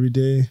a letter every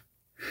day.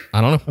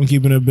 I don't know. I'm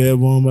keeping her bed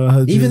warm by her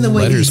husband. Even the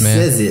way he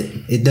says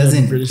it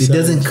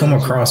doesn't come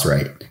across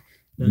right.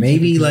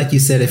 Maybe, like you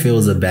said, if it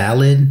was a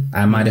ballad,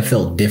 I might have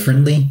felt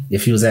differently.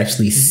 If he was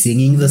actually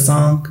singing the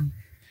song.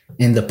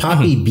 And the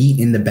poppy beat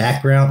in the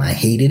background, I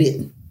hated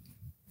it.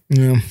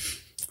 Yeah.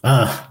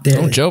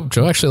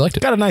 Joe actually liked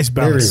it. Got a nice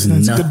bounce. There is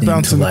That's a nothing good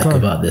bounce to in the like car.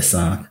 about this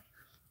song.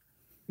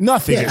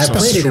 Nothing. Yeah, I is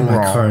played it in my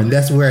strong. car, and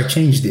that's where I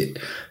changed it.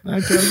 Okay,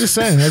 I'm just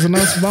saying, there's a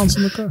nice bounce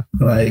in the car.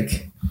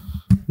 Like,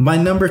 my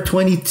number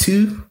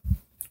 22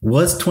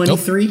 was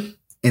 23.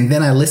 And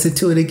then I listened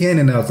to it again,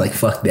 and I was like,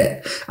 "Fuck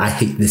that! I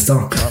hate this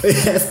song." It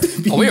has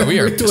to be. We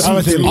are just I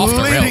was off the leading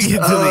rails. it to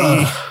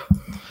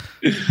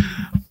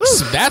the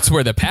So that's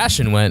where the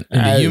passion went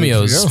into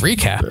Yumio's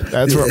recap.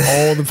 That's where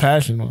all the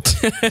passion was.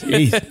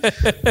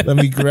 Jeez. Let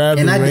me grab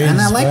And the I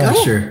reins like back.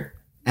 Usher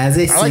as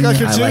a singer. I like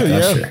Usher I too. like Yeah,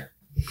 Usher.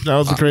 that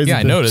was the crazy. Yeah, I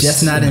thing. noticed.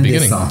 Just not in in the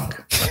this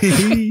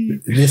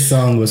beginning. song. This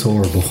song was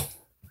horrible.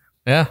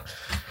 Yeah.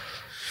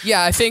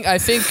 I think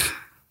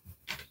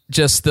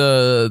just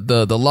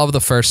the love of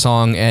the first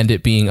song and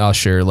it being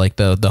Usher, like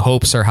the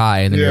hopes are high,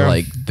 and then you're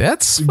like,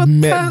 that's what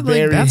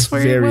that's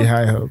where very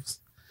high hopes.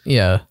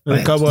 Yeah.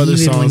 A couple other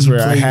Even songs when you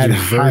where I played had your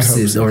high hopes.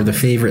 verses or the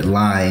favorite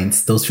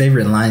lines. Those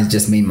favorite lines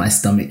just made my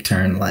stomach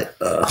turn like,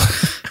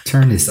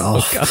 turn this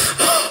off.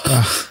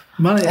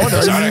 Are you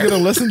going to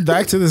listen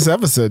back to this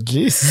episode?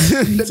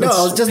 Jeez. No,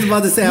 I was just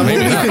about to say I'm only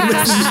going to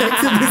listen back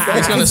to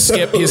this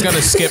episode. He's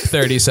gonna skip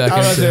 30 I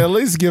seconds. was at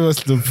least give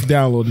us the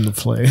download and the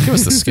play. Give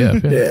us the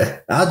skip. Yeah,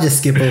 I'll just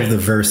skip over the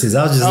verses.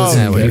 I'll just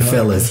listen to you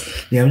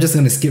fellas. Yeah, I'm just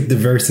going to skip the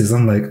verses.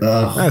 I'm like,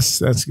 oh, That's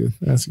good.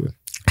 That's good.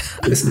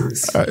 this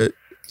is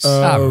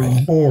All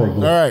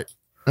horrible. right.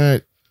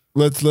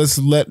 Let's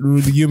let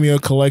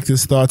Yumio collect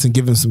his thoughts and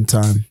give him some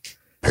time.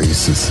 I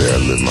used to say I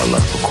live my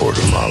life a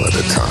quarter mile at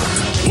a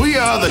time. We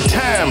are the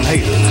time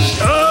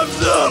haters of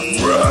the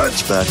bruh.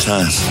 It's bad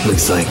times.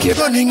 Looks like you're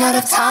running out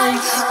of time.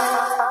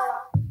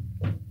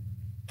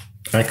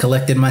 I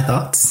collected my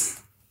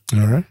thoughts.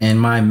 All right. And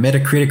my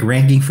Metacritic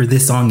ranking for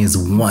this song is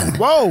 1.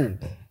 Whoa.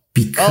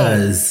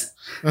 Because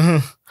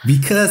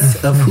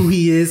of who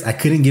he is, I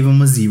couldn't give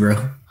him a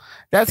 0.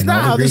 That's And not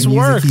all the how great this music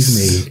works.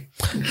 he's made.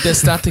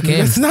 That's not the game.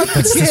 That's not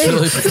the game.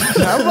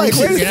 Really, I'm like,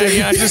 wait a second.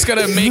 you're not just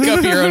gonna make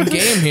up your own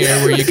game here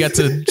where you get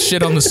to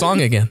shit on the song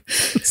again.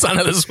 That's not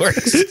how this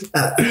works.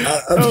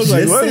 I was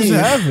like, what is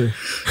happening?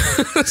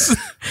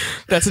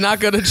 That's not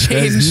gonna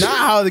change That's not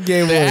how the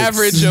game the works.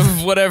 average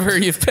of whatever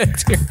you've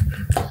picked here.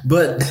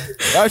 But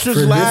Usher's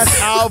for last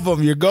this-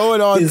 album, you're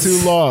going on His-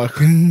 too long.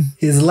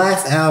 his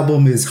last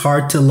album is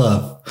Hard to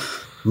Love.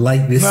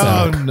 Like this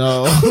Oh, song.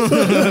 no.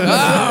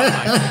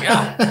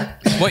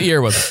 What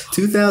year was it?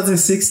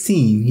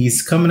 2016.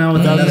 He's coming out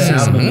with another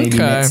album maybe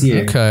next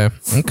year. Okay.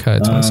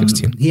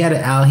 2016. He had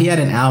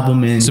an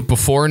album in Is it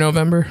before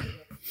November?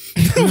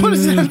 What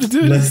does that have to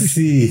do? let's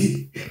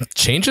see,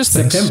 Changes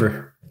things.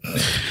 September.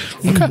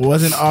 It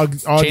wasn't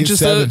August Changes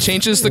 7th.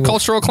 changes the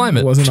cultural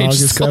climate. It wasn't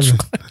Changes August the cultural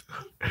 7th.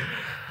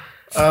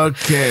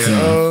 Okay.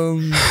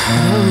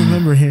 I don't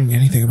remember hearing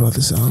anything about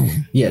this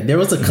album. Yeah, there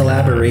was a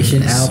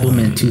collaboration album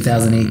in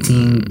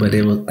 2018, but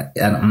it was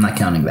I'm not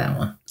counting that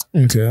one.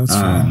 Okay, that's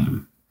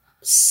fine.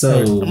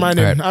 So I'm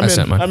in. All right, I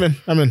sent mine.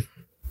 I'm in.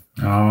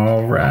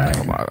 all right.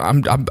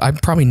 I'm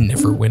probably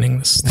never winning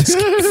this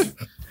game.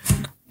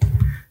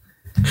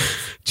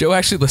 Joe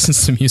actually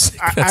listens to music.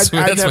 That's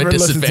I my never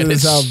listened to disadvantage.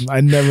 this album.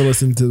 I never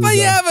listened to this But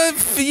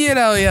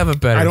album. you have a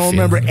better. I don't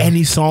feeling. remember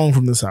any song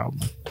from this album.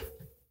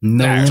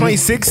 No Limit.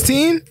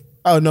 2016?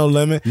 Oh, No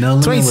Limit. No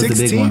Limit was the big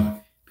 2016?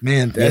 one.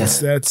 Man, Yeah.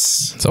 that's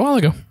It's a while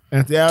ago.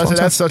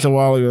 that's such a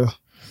while ago.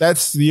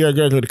 That's the year I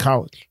graduated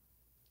college.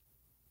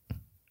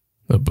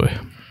 Oh boy.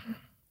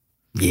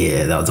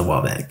 Yeah, that was a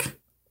while back.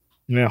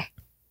 Yeah.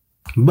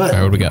 But All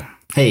right, what do we got?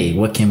 hey,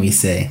 what can we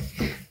say?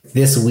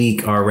 This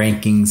week, our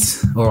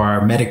rankings or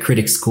our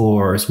Metacritic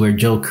scores, where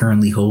Joe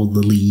currently hold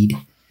the lead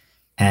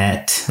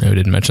at I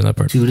didn't mention that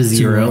part.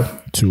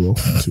 2-0.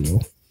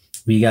 2-0.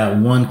 We got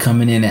one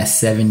coming in at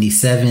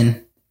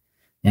 77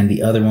 and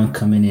the other one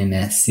coming in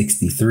at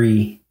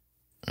 63.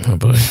 Oh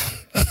boy.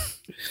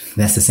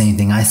 That's the same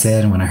thing I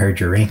said when I heard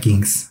your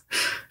rankings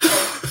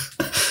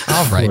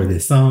All for right.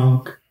 this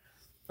song.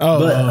 Oh,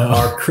 But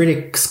our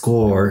critic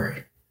score,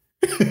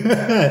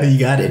 you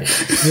got it.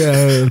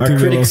 yeah. Our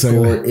critic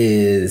score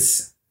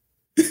is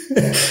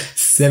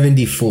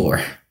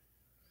 74.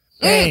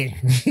 Dang.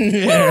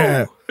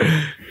 Yeah.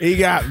 He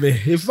got me.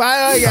 He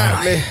finally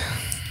got me.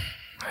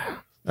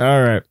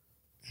 All right.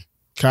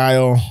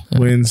 Kyle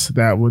wins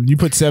that one. You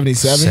put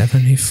 77?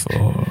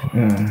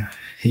 74.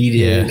 He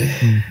did.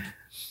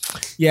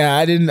 Yeah,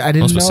 I didn't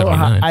Almost was know.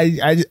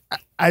 79.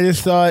 I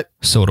just thought,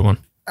 So would have won.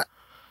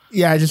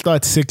 yeah, I just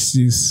thought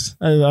 60s.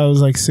 I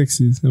was like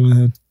 60s in my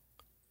head.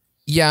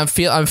 Yeah,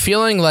 I'm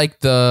feeling like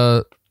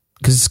because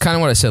it's kind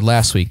of what I said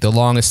last week. The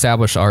long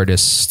established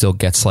artist still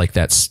gets like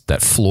that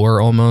floor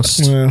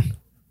almost. Yeah.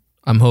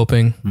 I'm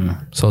hoping.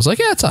 So I was like,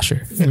 yeah, it's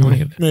Usher.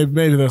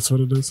 Maybe that's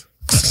what it is.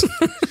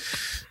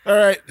 All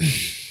right.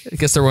 I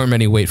guess there weren't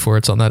many wait for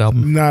it's on that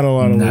album. Not a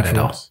lot of Not wait at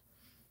for all. it.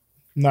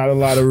 Not a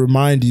lot of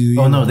remind you.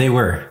 Oh, no, they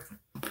were.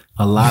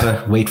 A lot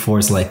of wait for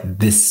it's like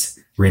this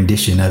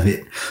rendition of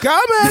it.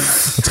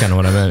 Comments. That's kind of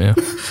what I meant, yeah.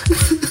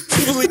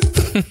 People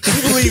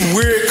leave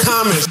weird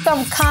comments.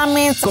 Some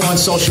comments. Go on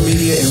social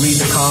media and read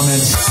the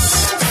comments.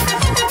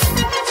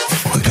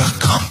 We got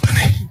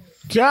company.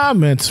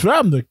 Comments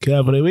from the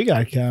company. We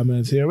got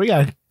comments here. We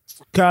got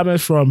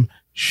comments from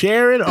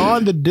Sharon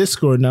on the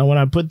Discord. Now, when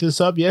I put this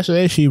up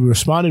yesterday, she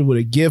responded with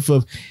a gif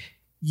of,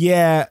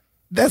 yeah,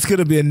 that's going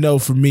to be a no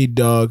for me,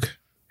 dog.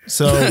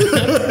 So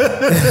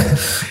that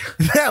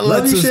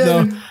lets us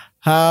know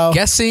how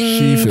guessing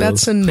she feels.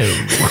 That's a no.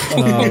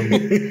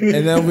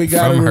 And then we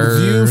got From a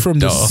review her from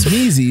the dog.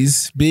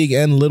 Sneezies, big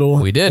and little.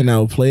 We did. And I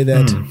will play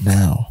that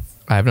now.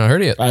 I have not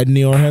heard it yet. I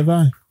nor have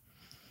I.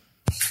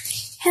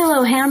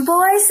 Hello, Ham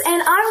Boys,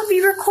 and I will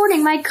be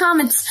recording my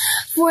comments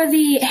for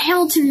the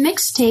Hamilton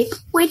mixtape.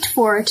 Wait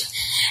for it.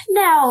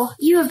 Now,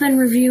 you have been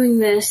reviewing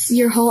this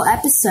your whole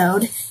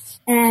episode,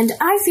 and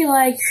I feel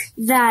like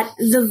that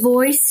the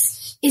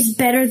voice is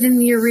better than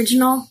the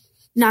original,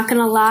 not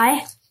gonna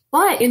lie.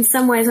 But in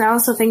some ways, I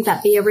also think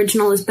that the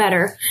original is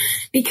better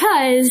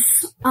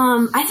because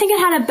I think it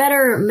had a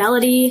better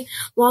melody,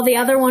 while the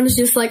other one is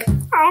just like,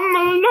 I'm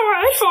gonna do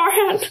it for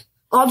it.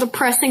 All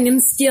depressing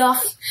and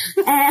stuff.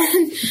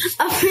 And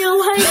I feel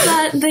like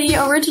that the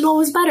original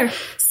was better.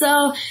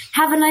 So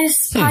have a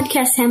nice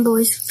podcast, Ham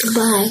Boys.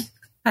 Goodbye.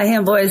 Hi,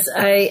 Ham Boys.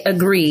 I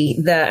agree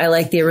that I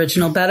like the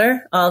original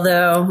better,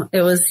 although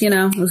it was, it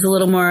was a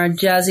little more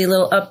jazzy, a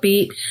little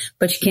upbeat,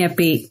 but you can't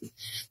beat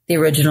the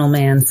original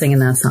man singing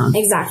that song.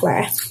 Exactly.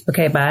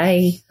 Okay,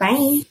 bye.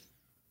 Bye.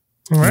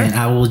 All right. And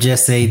I will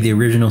just say the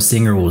original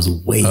singer was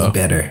way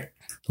better.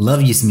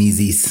 Love you,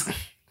 Smeezies.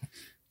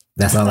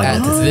 That's all I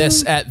got to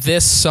say. At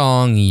this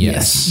song,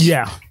 yes.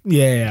 Yeah.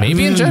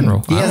 Maybe in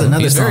general. He has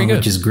another He's very song good.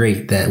 which is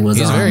great that was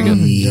He's on very good.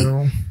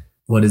 the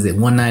what is it?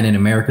 One Night in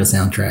America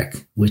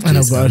soundtrack, which I know,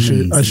 is but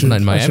amazing. One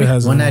Night in Miami?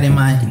 One Night in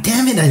Miami.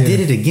 Damn it! I did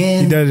it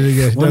again. He did it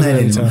again. One Night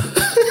in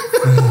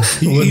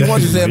He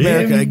wants to say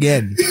America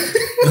again.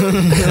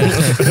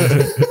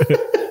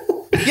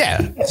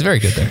 Yeah, it's very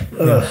good there.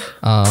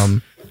 I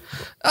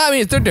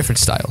mean, they're different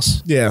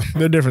styles. Yeah,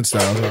 they're different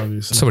styles,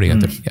 obviously. So what do you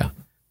got there? Yeah.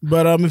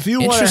 But if you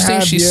want to Interesting,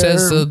 have she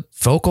says the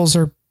vocals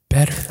are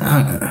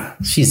better.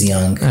 She's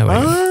young.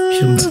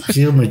 Oh,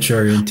 She'll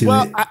mature into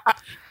it.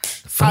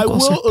 I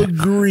will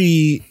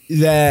agree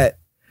that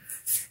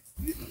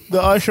the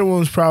Usher one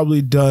was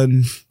probably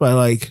done by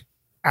like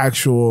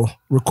actual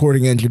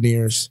recording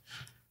engineers,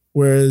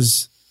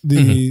 whereas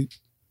the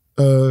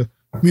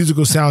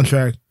musical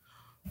soundtrack,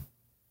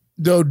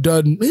 though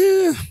done.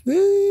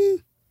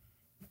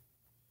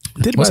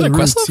 Did by Wasn't the it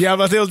Roots. Questlove? Yeah,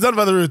 but it was done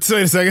by the Roots.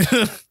 Wait a second.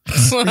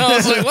 So I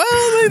was like,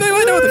 well, they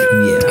might know what they're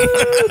doing.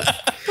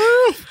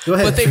 Go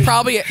ahead. But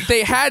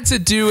they had to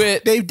do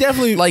it. They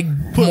definitely like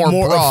put more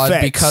broad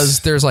effects. because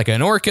there's like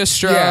an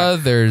orchestra. Yeah.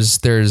 There's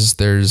That's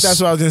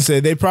what I was gonna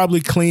say. They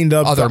probably cleaned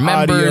up other the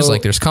members, audio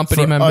like there's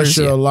company for members.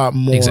 Usher Yeah. a lot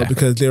more Exactly.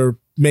 because they were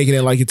making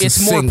it like it's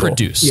a more single.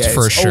 produced Yeah,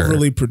 for it's sure.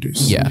 overly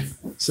produced. Yeah.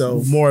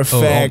 So more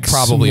effects,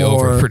 probably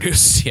more,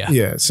 overproduced. Yeah.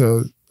 Yeah.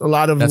 So a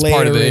lot of That's layering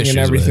part of the and issues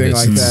with everything it.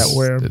 like that,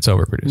 where it's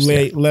overproduced.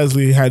 Yeah.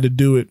 Leslie had to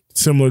do it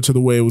similar to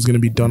the way it was going to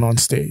be done on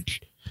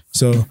stage.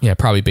 So Yeah,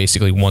 probably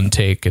basically one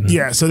take and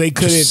yeah, so they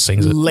couldn't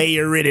sings it.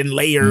 layer it and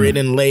layer it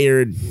and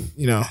layer it,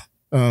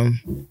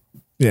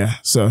 yeah,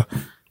 so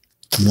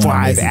 5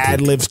 amazing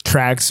ad-lib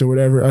tracks or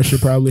whatever Usher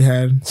probably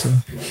had. So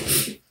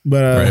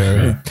but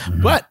Right.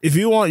 but if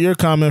you want your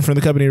comment from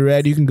the company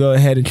Red, you can go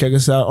ahead and check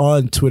us out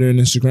on Twitter and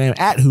Instagram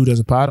at Who Does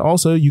a Pod.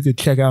 Also, you could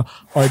check out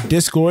our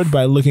Discord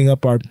by looking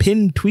up our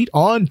pinned tweet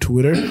on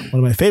Twitter. One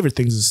of my favorite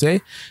things to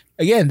say.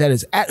 Again, that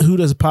is at Who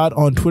Does a Pod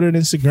on Twitter and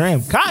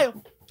Instagram. Kyle.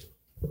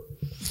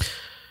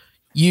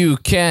 You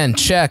can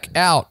check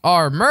out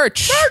our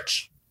merch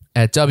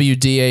at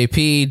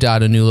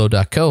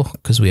wdap.anulo.co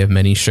because we have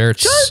many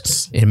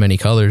shirts in many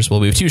colors. Well,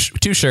 we have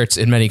two shirts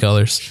in many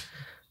colors.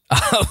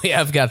 We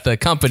have got the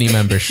company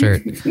member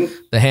shirt,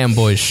 the Ham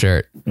Boys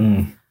shirt.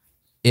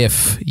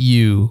 If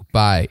you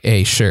buy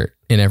a shirt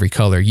in every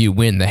color, you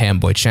win the Ham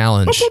Boy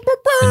Challenge,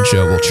 and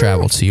Joe will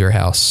travel to your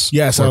house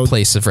or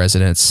place of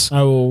residence.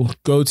 I will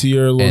go to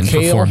your locale and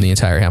perform the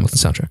entire Hamilton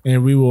soundtrack.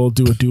 and we will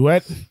do a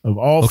duet of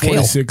all Locale.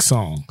 46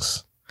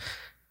 songs.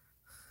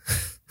 I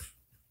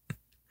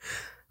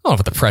don't know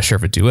about the pressure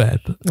of a duet,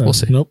 but we'll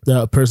see. Nope,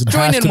 that person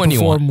Join has in to when you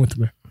perform with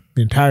me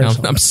the entire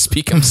song. I'm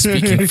speaking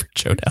for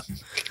Joe now.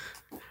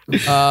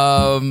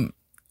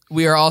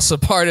 We are also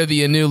part of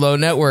the Anulo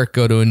Network.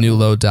 Go to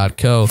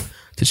anulo.co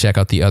to check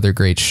out the other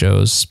great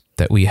shows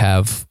that we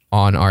have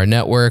on our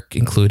network,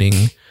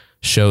 including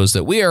shows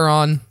that we are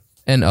on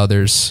and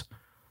others.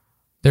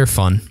 They're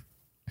fun.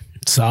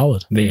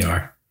 Solid. They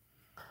are.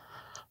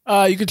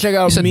 You can check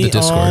out You said me the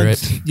Discord, on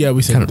right? Yeah,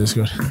 we said the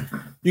Discord.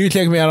 You can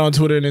check me out on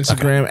Twitter and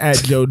Instagram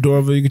at Joe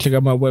Dorval. You can check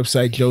out my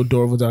website,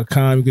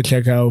 joedorval.com. You can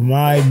check out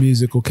my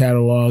musical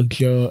catalog,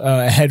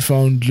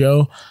 Headphone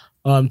Joe,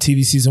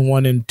 TV season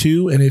 1 and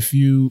 2. And if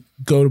you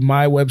go to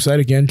my website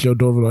again,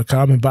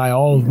 joedorval.com, and buy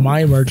all of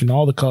my merch in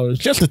all the colors,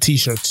 just the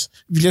t-shirts.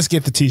 You just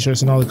get the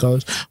t-shirts in all the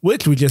colors,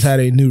 which we just had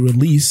a new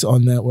release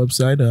on that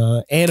website,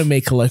 anime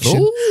collection,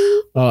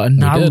 a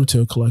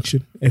Naruto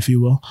collection, if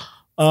you will.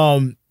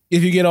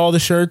 If you get all the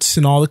shirts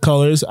and all the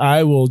colors,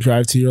 I will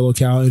drive to your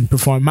locale and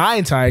perform my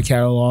entire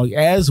catalog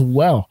as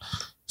well.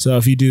 So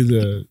if you do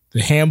the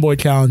Handboy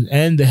challenge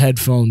and the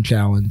headphone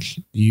challenge,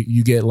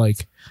 you get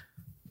like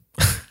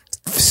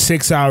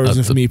 6 hours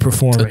of me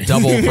performing. A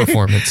double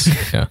performance.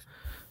 Yeah.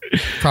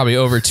 Probably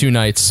over 2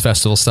 nights,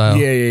 festival style.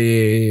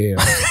 Yeah.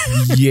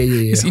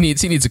 He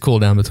needs a cool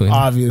down between.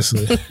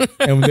 Obviously.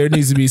 And there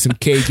needs to be some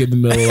cake in the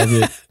middle of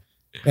it.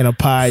 And a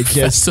pie,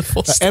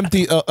 just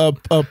empty,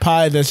 a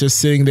pie that's just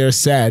sitting there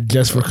sad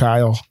just for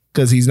Kyle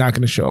because he's not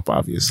going to show up,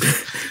 obviously.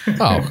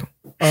 Oh,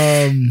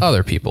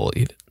 other people will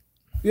eat it.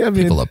 Yeah, I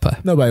mean, people love pie.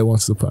 Nobody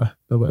wants the pie.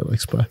 Nobody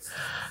likes pie.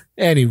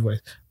 Anyway,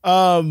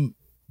 Kyle,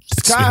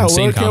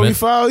 where can we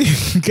follow you?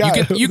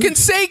 You can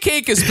say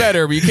cake is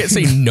better, but you can't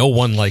say no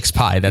one likes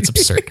pie. That's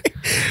absurd.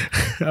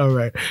 All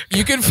right.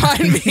 You can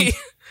find me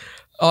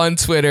on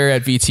Twitter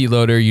at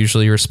VTLoader,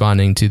 usually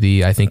responding to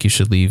the I think you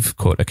should leave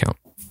quote account.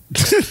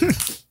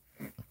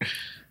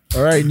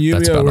 All right,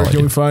 Yumio, where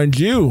can we find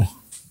you?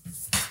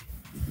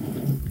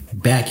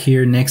 Back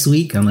here next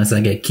week, unless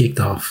I get kicked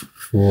off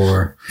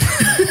for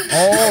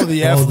all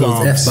the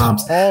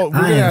F-bombs. We're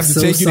going to have to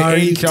take you to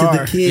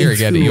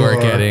HR. You are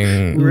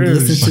getting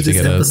listen to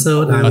this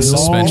episode. a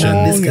suspension.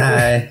 This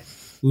guy.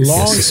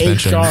 Long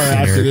HR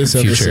after this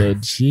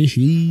episode.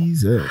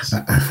 Jesus.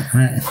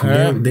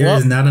 There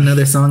is not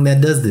another song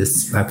that does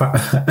this.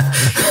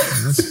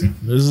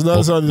 There's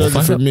another song that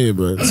does it for me,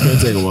 but it's going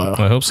to take a while.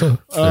 I hope so.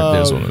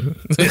 There's one of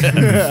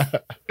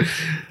it.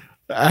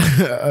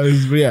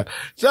 Yeah.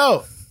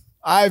 So,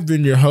 I've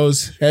been your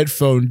host,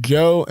 Headphone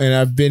Joe, and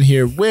I've been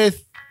here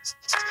with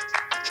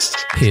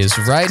his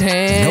right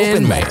hand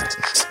open man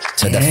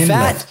to the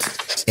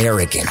fat,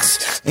 arrogant,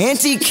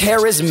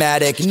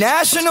 anti-charismatic,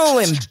 national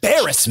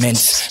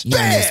embarrassment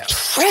known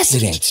as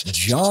President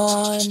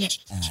John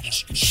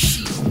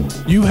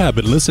Adams. You have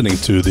been listening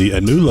to the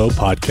Anulo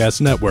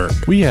Podcast Network.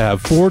 We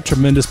have 4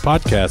 tremendous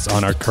podcasts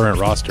on our current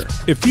roster.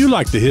 If you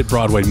like the hit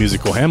Broadway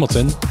musical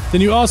Hamilton,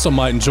 then you also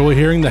might enjoy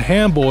hearing the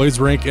Ham Boys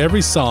rank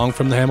every song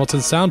from the Hamilton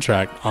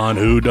soundtrack on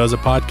Who Does a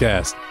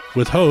Podcast,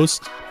 with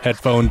hosts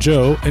Headphone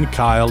Joe and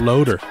Kyle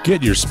Loader.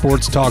 Get your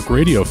sports talk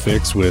radio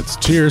fix with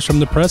Cheers from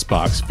the Press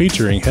Box,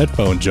 featuring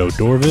Headphone Joe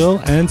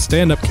Dorville and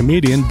stand-up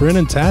comedian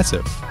Brennan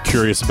Tassif.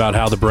 Curious about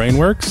how the brain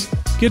works?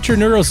 Get your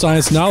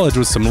neuroscience knowledge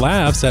with some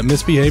laughs at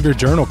Misbehavior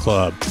Journal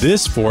Club.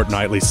 This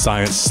fortnightly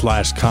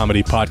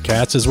science/comedy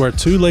podcast is where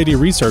 2 lady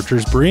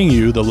researchers bring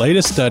you the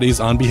latest studies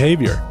on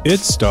behavior.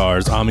 It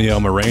stars Amiel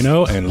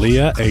Moreno and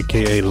Leah,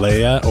 aka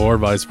Leia, or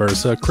vice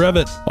versa,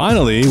 Crevitt.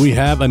 Finally, we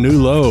have a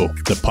new low.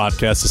 The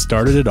podcast has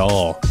started it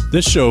all.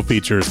 This show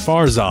features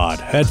Farzad,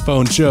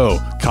 Headphone Joe,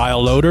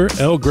 Kyle Loader,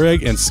 L.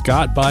 Greg, and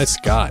Scott by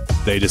Scott.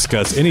 They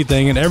discuss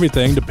anything and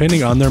everything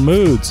depending on their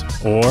moods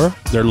or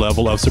their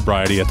level of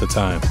sobriety at the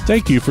time.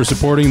 Thank you for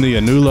supporting the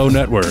Anulo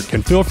Network,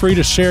 and feel free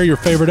to share your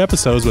favorite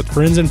episodes with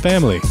friends and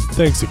family.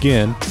 Thanks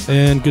again,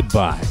 and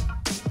goodbye.